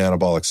sending an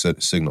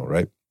anabolic signal,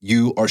 right?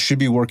 You should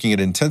be working at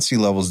intensity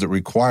levels that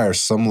require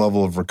some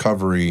level of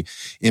recovery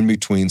in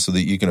between so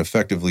that you can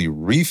effectively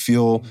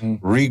refuel,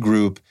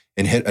 regroup,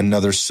 and hit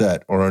another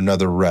set or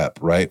another rep,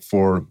 right?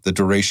 For the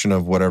duration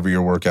of whatever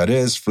your workout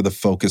is, for the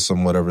focus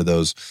on whatever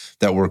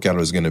that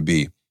workout is going to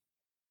be.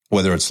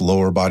 Whether it's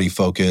lower body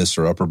focus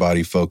or upper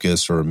body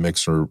focus or a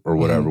mix or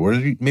whatever.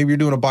 Maybe you're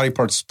doing a body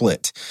part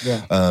split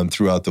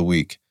throughout the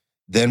week.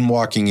 Then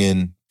walking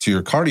in to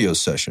your cardio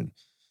session.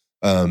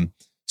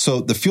 So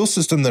the fuel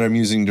system that I'm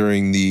using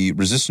during the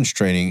resistance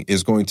training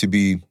is going to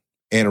be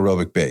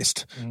anaerobic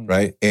based,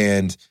 right?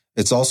 And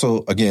it's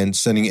also, again,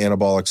 sending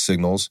anabolic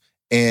signals,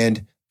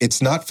 and it's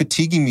not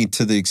fatiguing me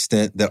to the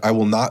extent that I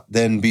will not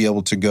then be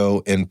able to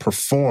go and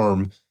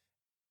perform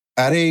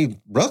at a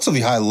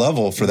relatively high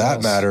level, for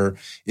that matter,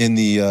 in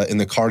the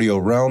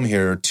cardio realm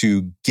here,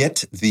 to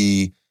get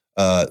the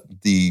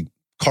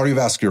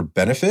cardiovascular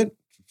benefit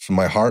from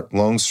my heart,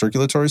 lungs,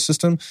 circulatory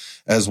system,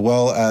 as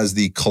well as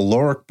the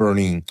caloric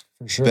burning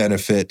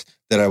benefit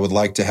that I would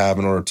like to have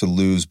in order to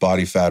lose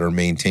body fat or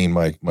maintain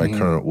my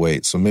current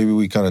weight. So maybe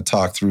we kind of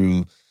talk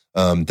through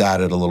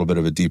that at a little bit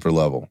of a deeper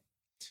level.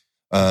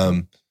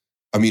 Or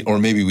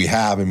maybe we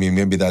have.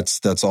 Maybe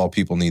that's all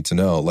people need to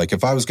know. Like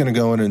if I was going to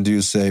go in and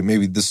do, say,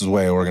 maybe this is the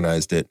way I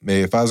organized it.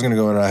 Maybe if I was going to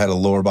go in and I had a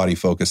lower body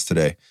focus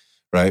today,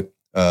 right?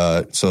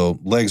 So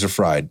legs are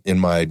fried in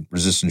my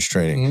resistance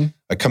training.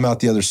 I come out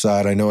the other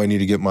side. I know I need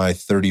to get my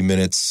 30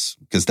 minutes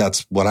because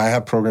that's what I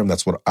have programmed.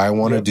 That's what I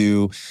want to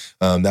do.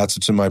 That's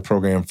what's in my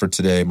program for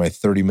today, my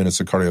 30 minutes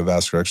of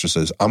cardiovascular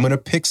exercise. I'm going to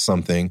pick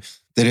something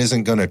that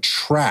isn't going to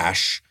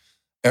trash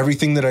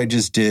everything that I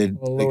just did,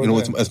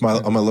 with my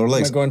lower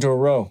legs. Am I going to a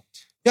row?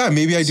 Yeah,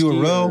 maybe I do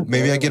a row.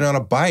 Maybe I get on a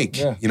bike,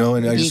 and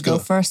maybe I just go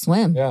for a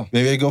swim. Yeah.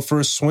 Maybe I go for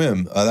a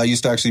swim. That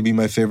used to actually be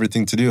my favorite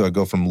thing to do. I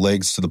go from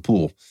legs to the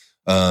pool.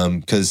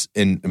 Because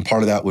and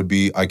part of that would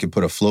be I could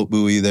put a float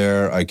buoy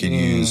there. I could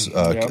use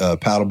a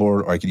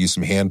paddleboard, or I could use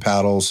some hand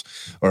paddles,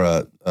 or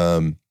a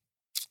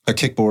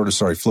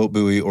kickboard, float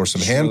buoy, or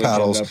some hand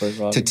paddles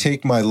to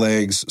take my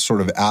legs sort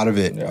of out of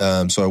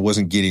it. So I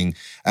wasn't getting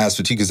as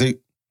fatigued because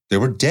they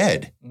were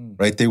dead,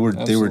 right? They were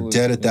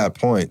dead at that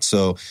point.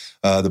 So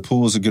the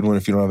pool is a good one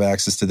if you don't have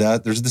access to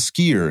that. There's the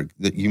skier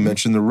that you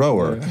mentioned, the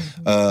rower,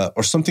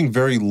 or something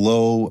very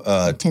low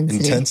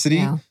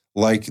intensity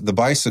like the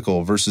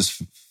bicycle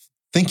versus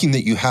thinking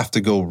that you have to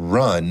go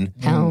run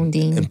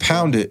and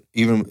pound it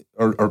even,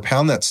 or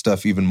pound that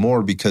stuff even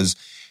more, because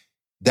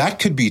that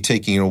could be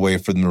taking away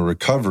from the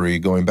recovery,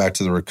 going back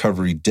to the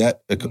recovery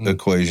debt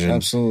equation.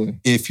 Absolutely.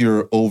 If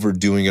you're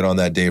overdoing it on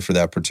that day for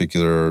that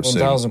particular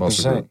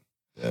 1,000%.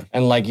 Yeah.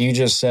 And like you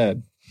just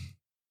said,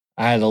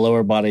 I had a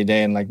lower body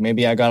day, and like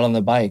maybe I got on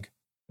the bike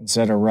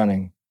instead of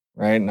running,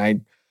 right?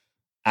 And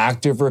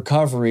active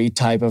recovery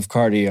type of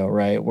cardio,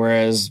 right?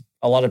 Whereas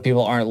a lot of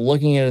people aren't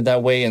looking at it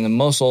that way in the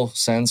muscle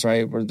sense,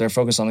 right? Where they're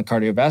focused on the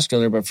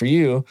cardiovascular. But for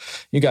you,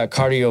 you got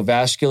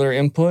cardiovascular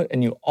input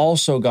and you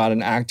also got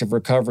an active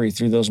recovery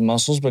through those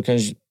muscles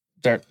because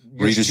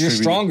you're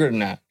stronger than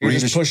that. You're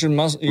just pushing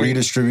muscle.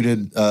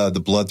 Redistributed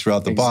the blood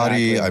throughout the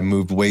body. I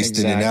moved waste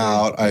in and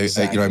out. I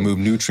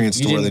moved nutrients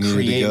to where they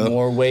needed to go.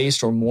 More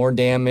waste or more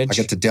damage. I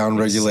get to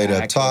downregulate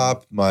up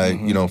top.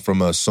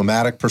 From a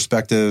somatic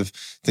perspective,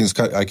 things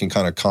I can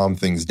kind of calm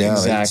things down.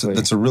 Exactly.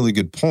 That's a really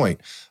good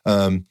point.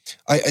 I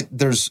think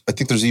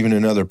there's even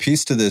another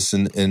piece to this,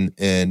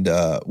 and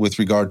with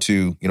regard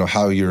to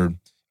how you're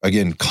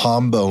again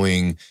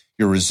comboing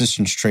your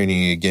resistance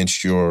training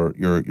against your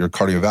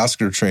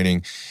cardiovascular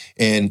training.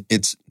 And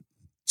it's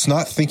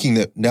not thinking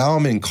that now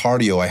I'm in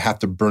cardio, I have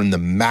to burn the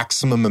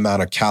maximum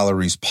amount of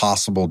calories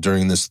possible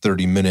during this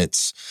 30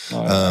 minutes.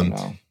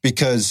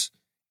 Because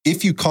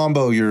if you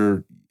combo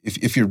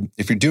if you're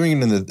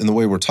doing it in the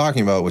way we're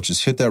talking about, which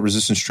is hit that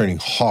resistance training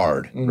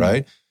hard,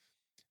 right?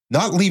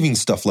 Not leaving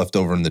stuff left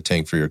over in the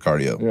tank for your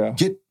cardio.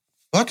 Yeah.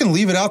 Fucking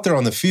leave it out there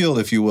on the field,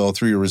 if you will,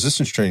 through your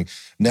resistance training.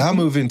 Now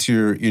move into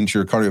your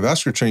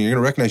cardiovascular training. You're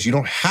going to recognize you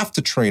don't have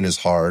to train as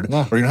hard,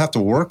 or you don't have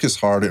to work as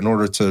hard in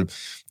order to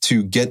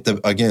get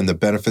the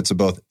benefits of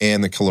both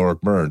and the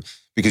caloric burn,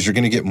 because you're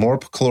going to get more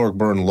caloric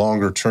burn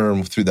longer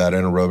term through that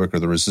anaerobic or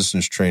the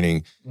resistance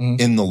training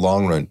in the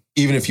long run,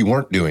 even if you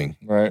weren't doing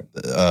right.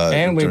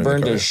 And we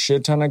burned a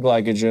shit ton of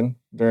glycogen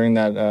during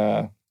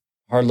that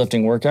hard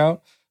lifting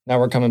workout. Now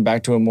we're coming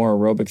back to a more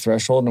aerobic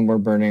threshold, and we're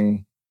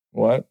burning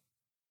what?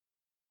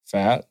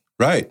 Fat.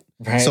 Right.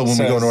 So when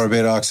we go into our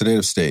beta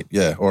oxidative state,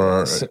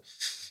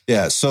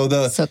 So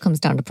it comes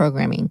down to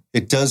programming.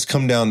 It does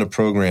come down to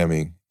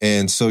programming.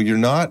 And so you're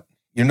not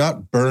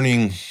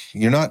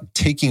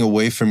taking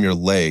away from your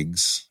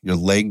legs, your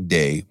leg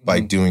day by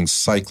doing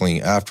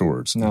cycling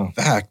afterwards. No. In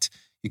fact,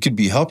 you could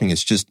be helping.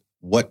 It's just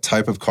what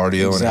type of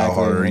cardio and how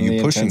hard are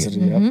you pushing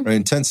it? Right,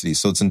 intensity.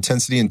 So it's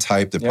intensity and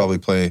type that probably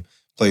play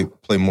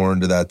more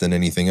into that than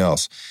anything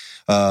else.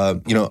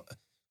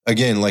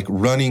 Again, like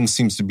running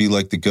seems to be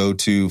like the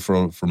go-to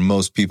for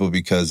most people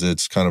because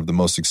it's kind of the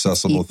most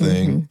accessible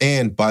thing.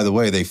 And by the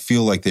way, they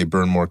feel like they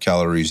burn more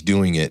calories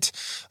doing it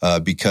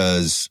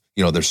because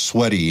they're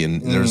sweaty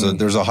and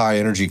there's a high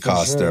energy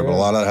cost there. But a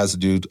lot of that has to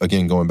do,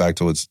 again, going back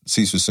to what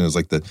Cease was saying, is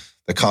like the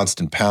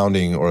constant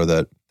pounding or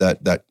that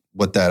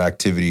what that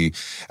activity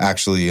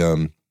actually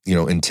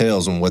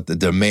entails and what the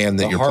demand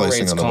that you're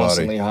placing on the body.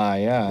 Constantly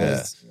high,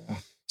 yeah.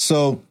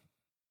 So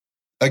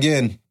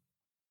again,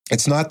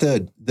 it's not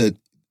that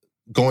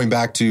going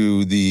back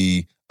to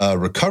the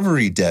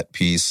recovery debt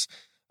piece,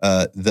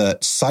 the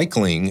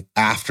cycling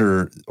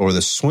after or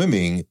the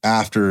swimming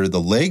after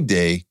the leg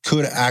day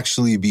could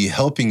actually be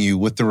helping you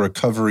with the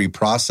recovery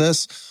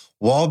process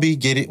while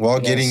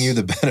getting you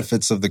the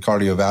benefits of the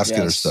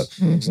cardiovascular stuff.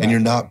 Exactly. And you're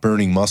not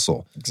burning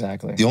muscle.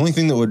 Exactly. The only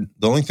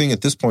thing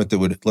at this point that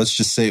would, let's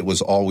just say it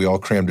was we all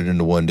crammed it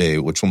into one day,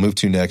 which we'll move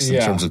to next in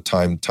terms of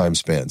time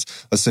spans.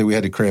 Let's say we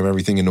had to cram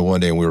everything into one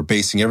day and we were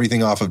basing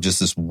everything off of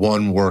just this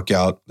one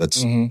workout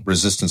that's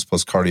resistance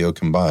plus cardio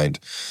combined.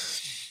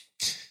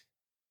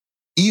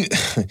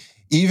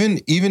 Even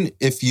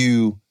if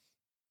you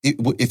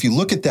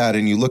look at that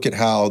and you look at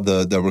how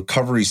the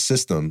recovery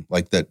system,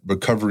 like that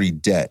recovery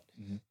debt,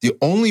 the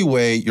only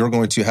way you're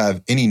going to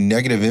have any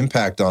negative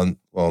impact on,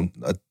 well,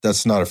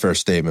 that's not a fair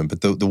statement,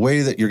 but the way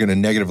that you're going to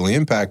negatively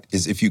impact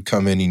is if you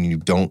come in and you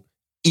don't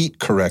eat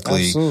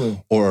correctly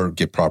or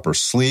get proper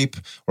sleep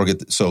or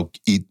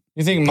eat.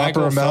 You think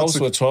Michael Phelps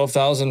with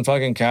 12,000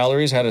 fucking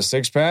calories had a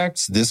six-pack?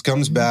 This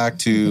comes back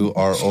to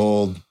our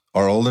old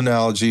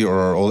analogy or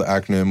our old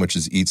acronym, which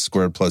is EAT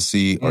squared plus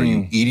C. Are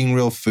you eating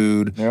real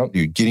food? Are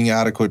you getting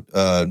adequate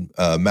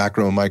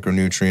macro and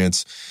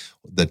micronutrients?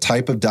 The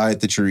type of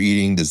diet that you're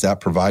eating, does that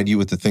provide you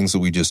with the things that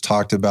we just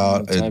talked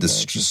about? The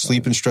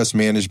sleep and stress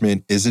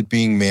management, is it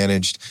being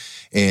managed?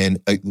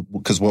 And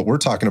because what we're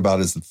talking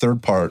about is the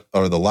third part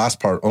or the last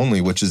part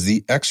only, which is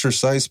the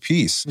exercise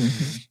piece.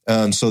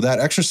 So that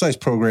exercise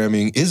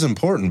programming is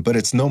important, but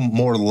it's no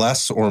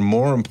less or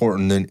more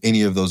important than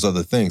any of those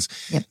other things.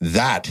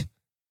 That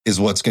is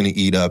what's going to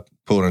eat up,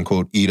 quote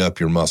unquote, eat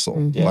up your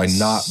muscle by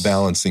not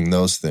balancing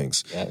those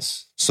things.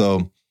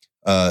 So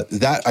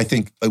that, I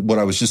think what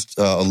I was just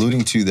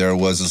alluding to there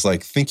is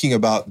like thinking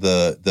about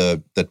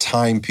the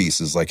time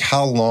pieces, like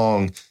how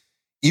long,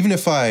 even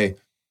if I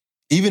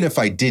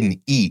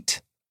didn't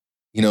eat,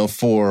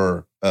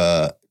 for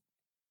 5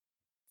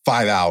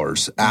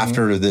 hours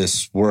after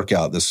this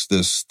workout, this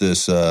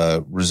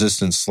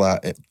resistance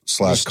slash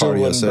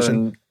cardio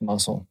session,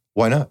 muscle.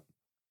 Why not?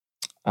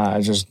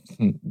 Just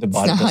the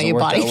body doesn't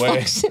work that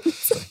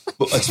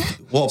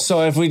way.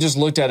 So if we just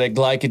looked at it,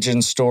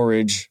 glycogen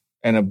storage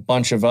and a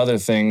bunch of other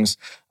things,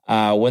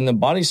 when the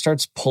body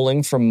starts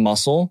pulling from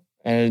muscle,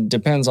 and it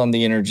depends on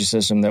the energy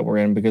system that we're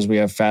in because we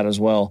have fat as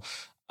well,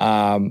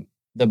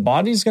 the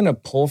body's going to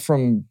pull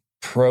from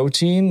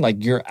protein,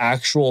 like your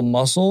actual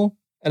muscle,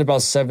 at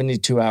about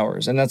 72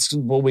 hours. And that's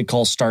what we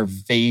call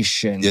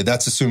starvation. Yeah,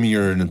 that's assuming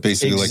you're in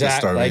basically like a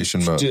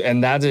starvation mode.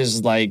 And that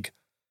is like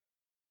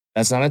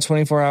That's not at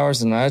 24 hours.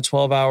 That's not at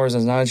 12 hours.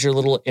 That's not at your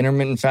little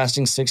intermittent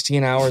fasting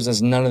 16 hours.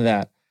 That's none of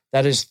that.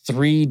 That is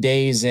 3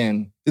 days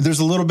in. There's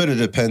a little bit of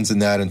depends in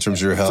that in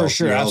terms of your health,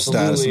 your health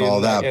status and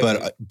all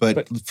that.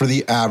 But for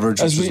the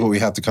average, which is what we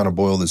have to kind of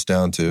boil this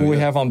down to. What we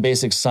have on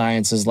basic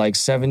science is like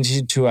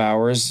 72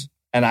 hours.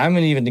 And I'm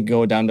going to even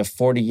go down to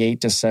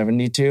 48 to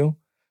 72.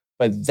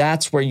 But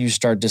that's where you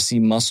start to see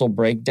muscle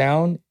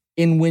breakdown.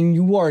 And when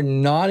you are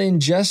not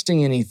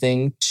ingesting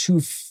anything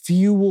to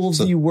fuel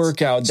the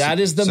workout, that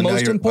is the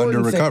most important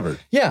thing. Under-recovered.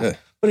 Yeah.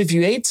 But if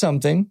you ate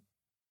something,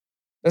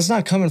 that's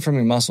not coming from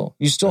your muscle.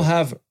 You still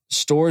have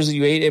stores that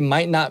you ate. It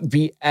might not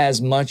be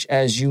as much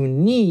as you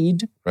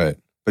need. Right.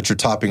 But you're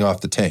topping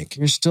off the tank.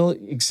 You're still,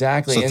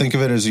 exactly. So think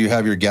of it as you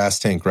have your gas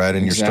tank, right?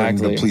 And you're starting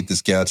to deplete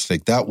this gas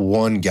tank. That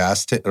one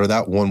gas tank or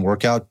that one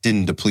workout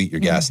didn't deplete your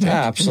gas tank.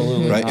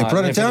 Absolutely. Right. And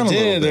run it down a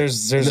little bit.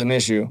 There's an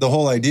issue. The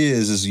whole idea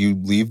is you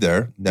leave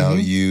there. Now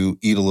you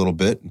eat a little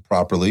bit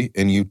properly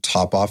and you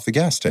top off the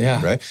gas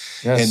tank, right?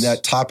 Yes. And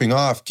that topping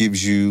off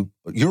gives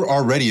you're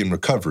already in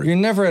recovery. You're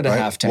never at a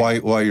half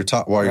tank. While you're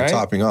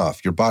topping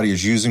off, your body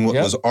is using what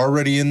was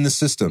already in the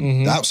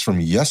system. That's from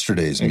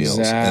yesterday's meals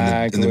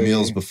and the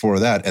meals before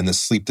that and the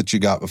sleep that you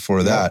got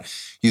before that,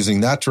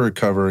 using that to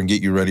recover and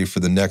get you ready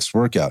for the next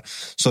workout.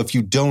 So if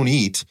you don't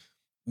eat,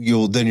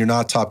 then you're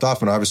not topped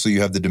off. And obviously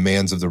you have the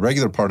demands of the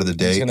regular part of the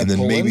day and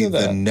then maybe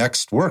the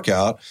next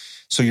workout.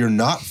 So you're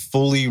not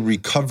fully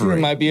recovering.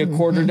 You might be a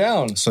quarter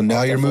down. So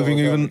now you're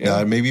moving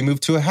maybe move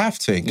to a half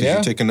tank because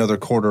you take another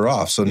quarter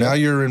off. So now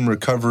you're in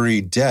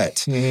recovery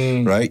debt,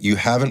 right? You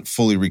haven't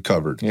fully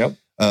recovered. Yep.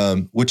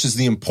 Which is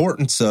the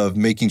importance of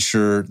making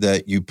sure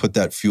that you put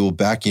that fuel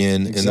back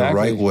in the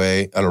right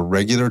way at a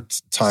regular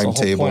timetable.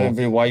 That's the whole point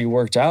of why you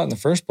worked out in the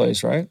first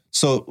place, right?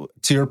 So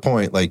to your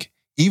point, like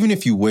even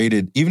if you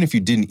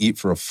didn't eat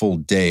for a full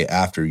day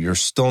after, you're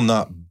still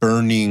not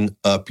burning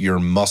up your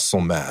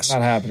muscle mass.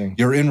 Not happening.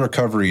 You're in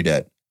recovery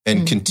debt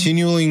and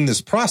continuing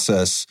this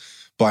process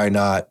by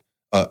not,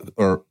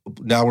 or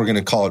now we're going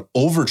to call it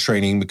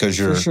overtraining because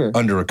you're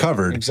under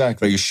recovered.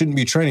 Exactly. But you shouldn't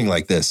be training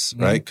like this,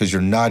 right? Because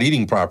you're not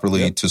eating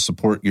properly to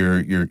support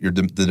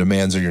the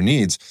demands of your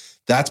needs.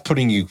 That's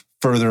putting you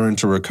further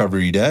into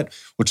recovery debt,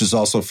 which is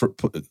also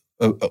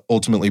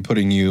ultimately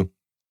putting you.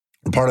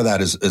 Part of that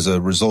is a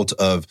result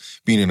of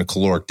being in a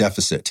caloric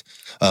deficit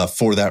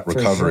for that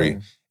recovery.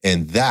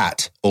 And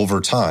that over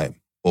time,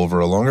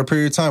 over a longer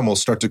period of time, will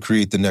start to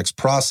create the next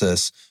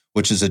process,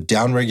 which is a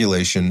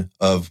downregulation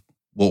of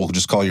what we'll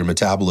just call your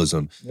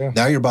metabolism. Yeah.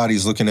 Now your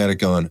body's looking at it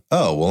going,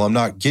 oh, well, I'm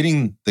not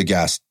getting the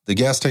gas. The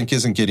gas tank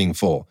isn't getting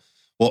full.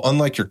 Well,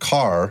 unlike your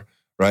car,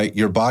 right?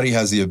 Your body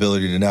has the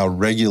ability to now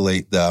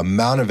regulate the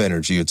amount of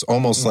energy. It's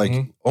almost like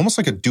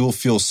a dual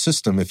fuel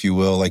system, if you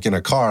will, like in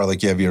a car,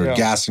 like you have your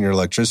gas and your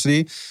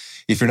electricity.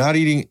 If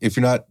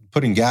you're not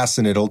putting gas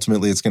in it,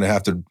 ultimately it's going to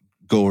have to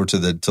go over to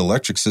the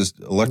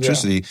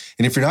electricity. Yeah.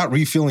 And if you're not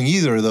refueling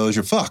either of those,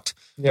 you're fucked,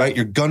 right?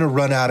 You're going to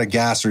run out of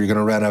gas or you're going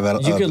to run out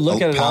of You could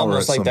look at it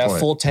almost like that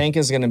full tank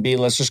is going to be,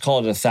 let's just call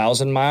it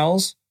 1,000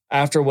 miles.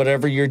 After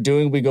whatever you're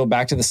doing, we go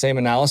back to the same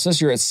analysis.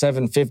 You're at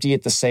 750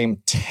 at the same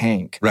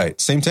tank.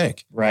 Right. Same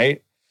tank.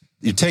 Right.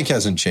 Your tank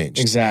hasn't changed.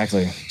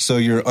 Exactly. So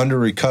you're under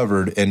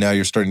recovered and now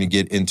you're starting to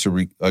get into,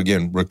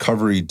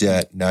 recovery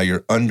debt. Now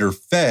you're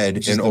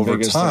underfed and over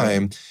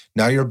time,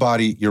 now your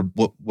body,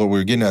 what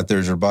we're getting at there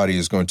is your body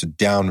is going to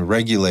down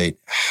regulate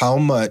how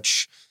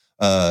much,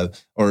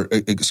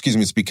 it's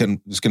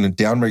going to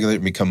down regulate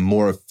and become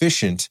more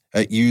efficient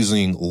at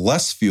using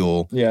less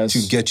fuel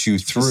to get you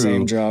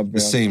through the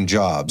same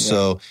job. Yeah.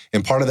 So,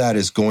 and part of that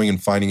is going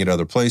and finding it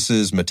other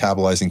places,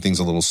 metabolizing things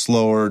a little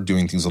slower,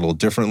 doing things a little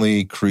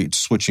differently,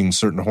 switching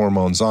certain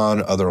hormones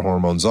on, other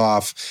hormones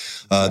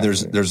off.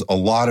 There's a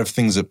lot of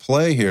things at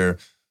play here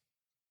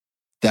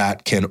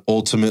that can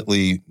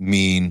ultimately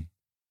mean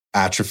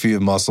atrophy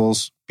of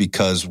muscles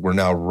because we're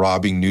now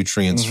robbing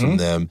nutrients from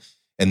them.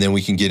 And then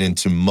we can get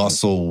into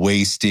muscle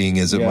wasting,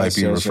 as it might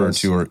be referred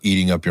to, or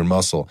eating up your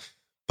muscle.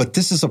 But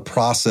this is a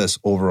process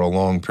over a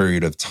long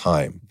period of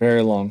time.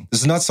 Very long.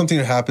 This is not something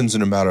that happens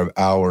in a matter of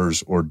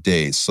hours or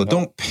days. So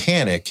don't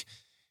panic,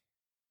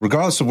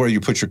 regardless of where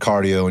you put your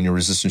cardio and your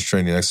resistance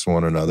training next to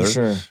one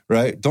another.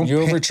 Right?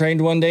 You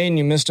overtrained one day and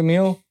you missed a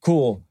meal?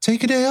 Cool.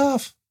 Take a day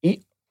off.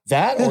 Eat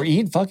that or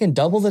eat fucking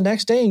double the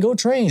next day and go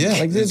train. Yeah.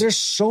 Like there's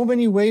so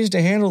many ways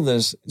to handle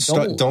this.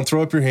 Don't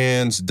throw up your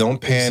hands. Don't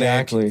panic.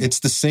 Exactly. It's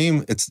the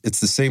same. It's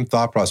the same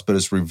thought process, but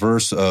it's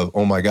reverse of,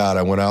 oh my God,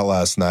 I went out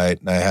last night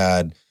and I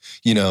had,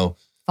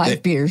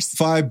 5 beers,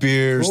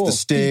 cool. The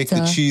steak,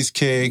 pizza. The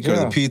cheesecake or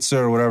the pizza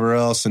or whatever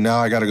else. And now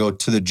I got to go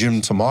to the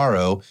gym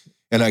tomorrow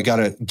and I got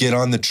to get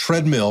on the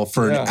treadmill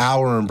for an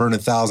hour and burn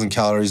 1,000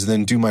 calories and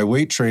then do my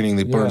weight training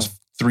that burns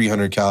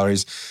 300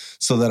 calories.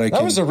 So that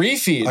that was a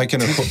refeed. I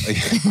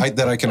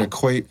can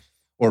equate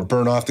or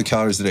burn off the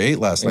calories that I ate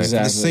last night. For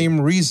the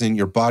same reason,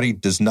 your body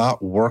does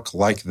not work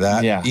like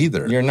that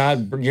either. You're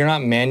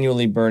not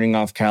manually burning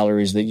off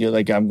calories that you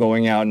like. I'm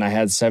going out and I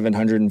had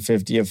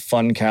 750 of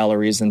fun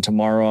calories, and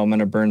tomorrow I'm going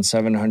to burn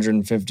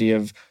 750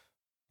 of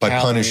by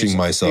punishing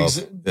myself.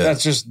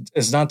 That's just,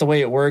 it's not the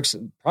way it works.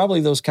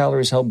 Probably those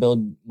calories help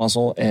build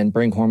muscle and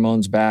bring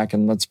hormones back.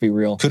 And let's be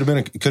real. Could have been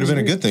a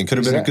good thing. Could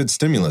have been a good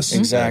stimulus.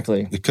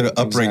 Exactly. It could have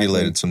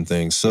upregulated some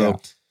things. So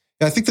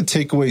I think the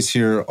takeaways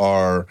here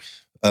are,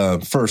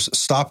 first,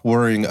 stop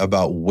worrying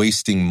about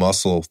wasting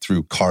muscle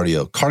through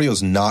cardio. Cardio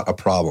is not a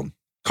problem.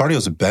 Cardio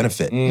is a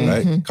benefit,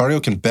 right?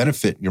 Cardio can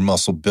benefit your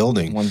muscle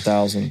building.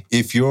 1,000.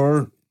 If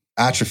you're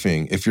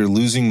atrophying, if you're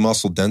losing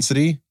muscle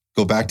density,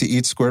 go back to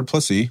eat squared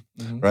plus E,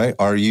 right?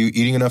 Are you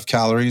eating enough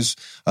calories?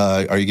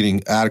 Are you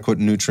getting adequate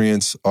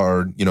nutrients?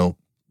 Are,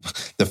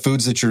 the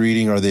foods that you're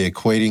eating, are they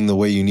equating the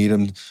way you need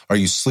them? Are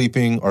you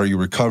sleeping? Are you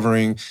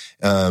recovering?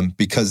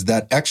 Because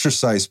that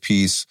exercise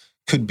piece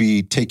could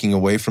be taking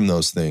away from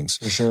those things.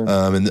 For sure.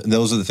 And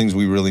those are the things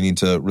we really need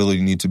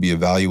to be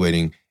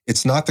evaluating.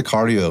 It's not the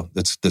cardio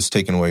that's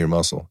taking away your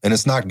muscle. And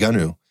it's not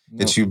gonna. No.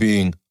 It's you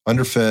being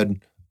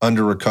underfed,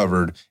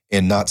 under-recovered,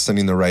 and not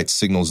sending the right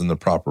signals in the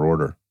proper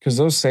order. Because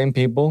those same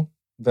people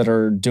that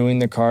are doing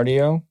the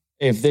cardio,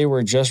 if they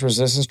were just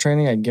resistance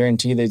training, I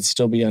guarantee they'd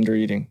still be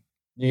under-eating.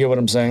 You get what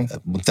I'm saying?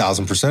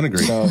 1,000%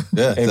 agree. So,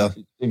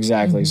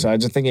 exactly. So I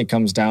just think it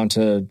comes down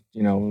to,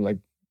 like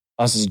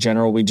us as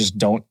general, we just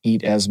don't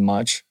eat as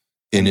much.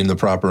 And in the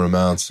proper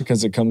amounts.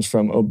 Because it comes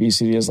from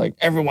obesity is like,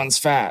 everyone's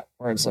fat.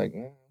 Where it's like,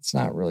 it's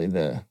not really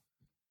the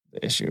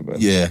issue.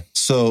 But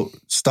so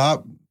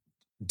stop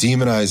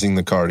demonizing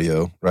the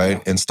cardio,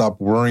 right? And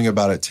stop worrying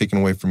about it taking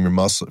away from your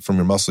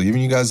muscle.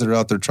 Even you guys that are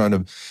out there trying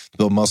to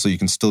build muscle, you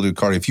can still do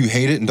cardio. If you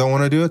hate it and don't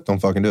want to do it, don't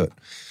fucking do it.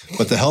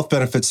 But the health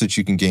benefits that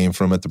you can gain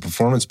from it, the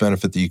performance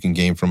benefit that you can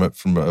gain from it,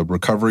 from a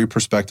recovery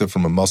perspective,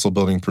 from a muscle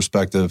building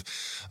perspective,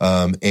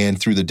 and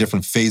through the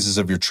different phases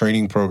of your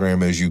training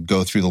program as you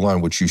go through the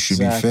line, which you should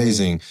be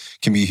phasing,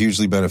 can be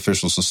hugely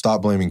beneficial. So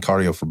stop blaming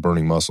cardio for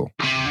burning muscle.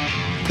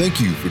 Thank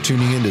you for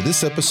tuning into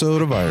this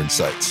episode of Iron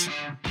Sights.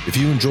 If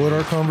you enjoyed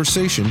our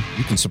conversation,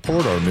 you can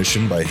support our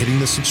mission by hitting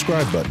the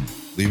subscribe button,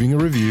 leaving a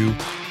review,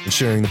 and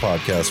sharing the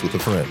podcast with a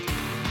friend.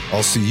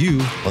 I'll see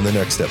you on the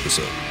next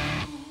episode.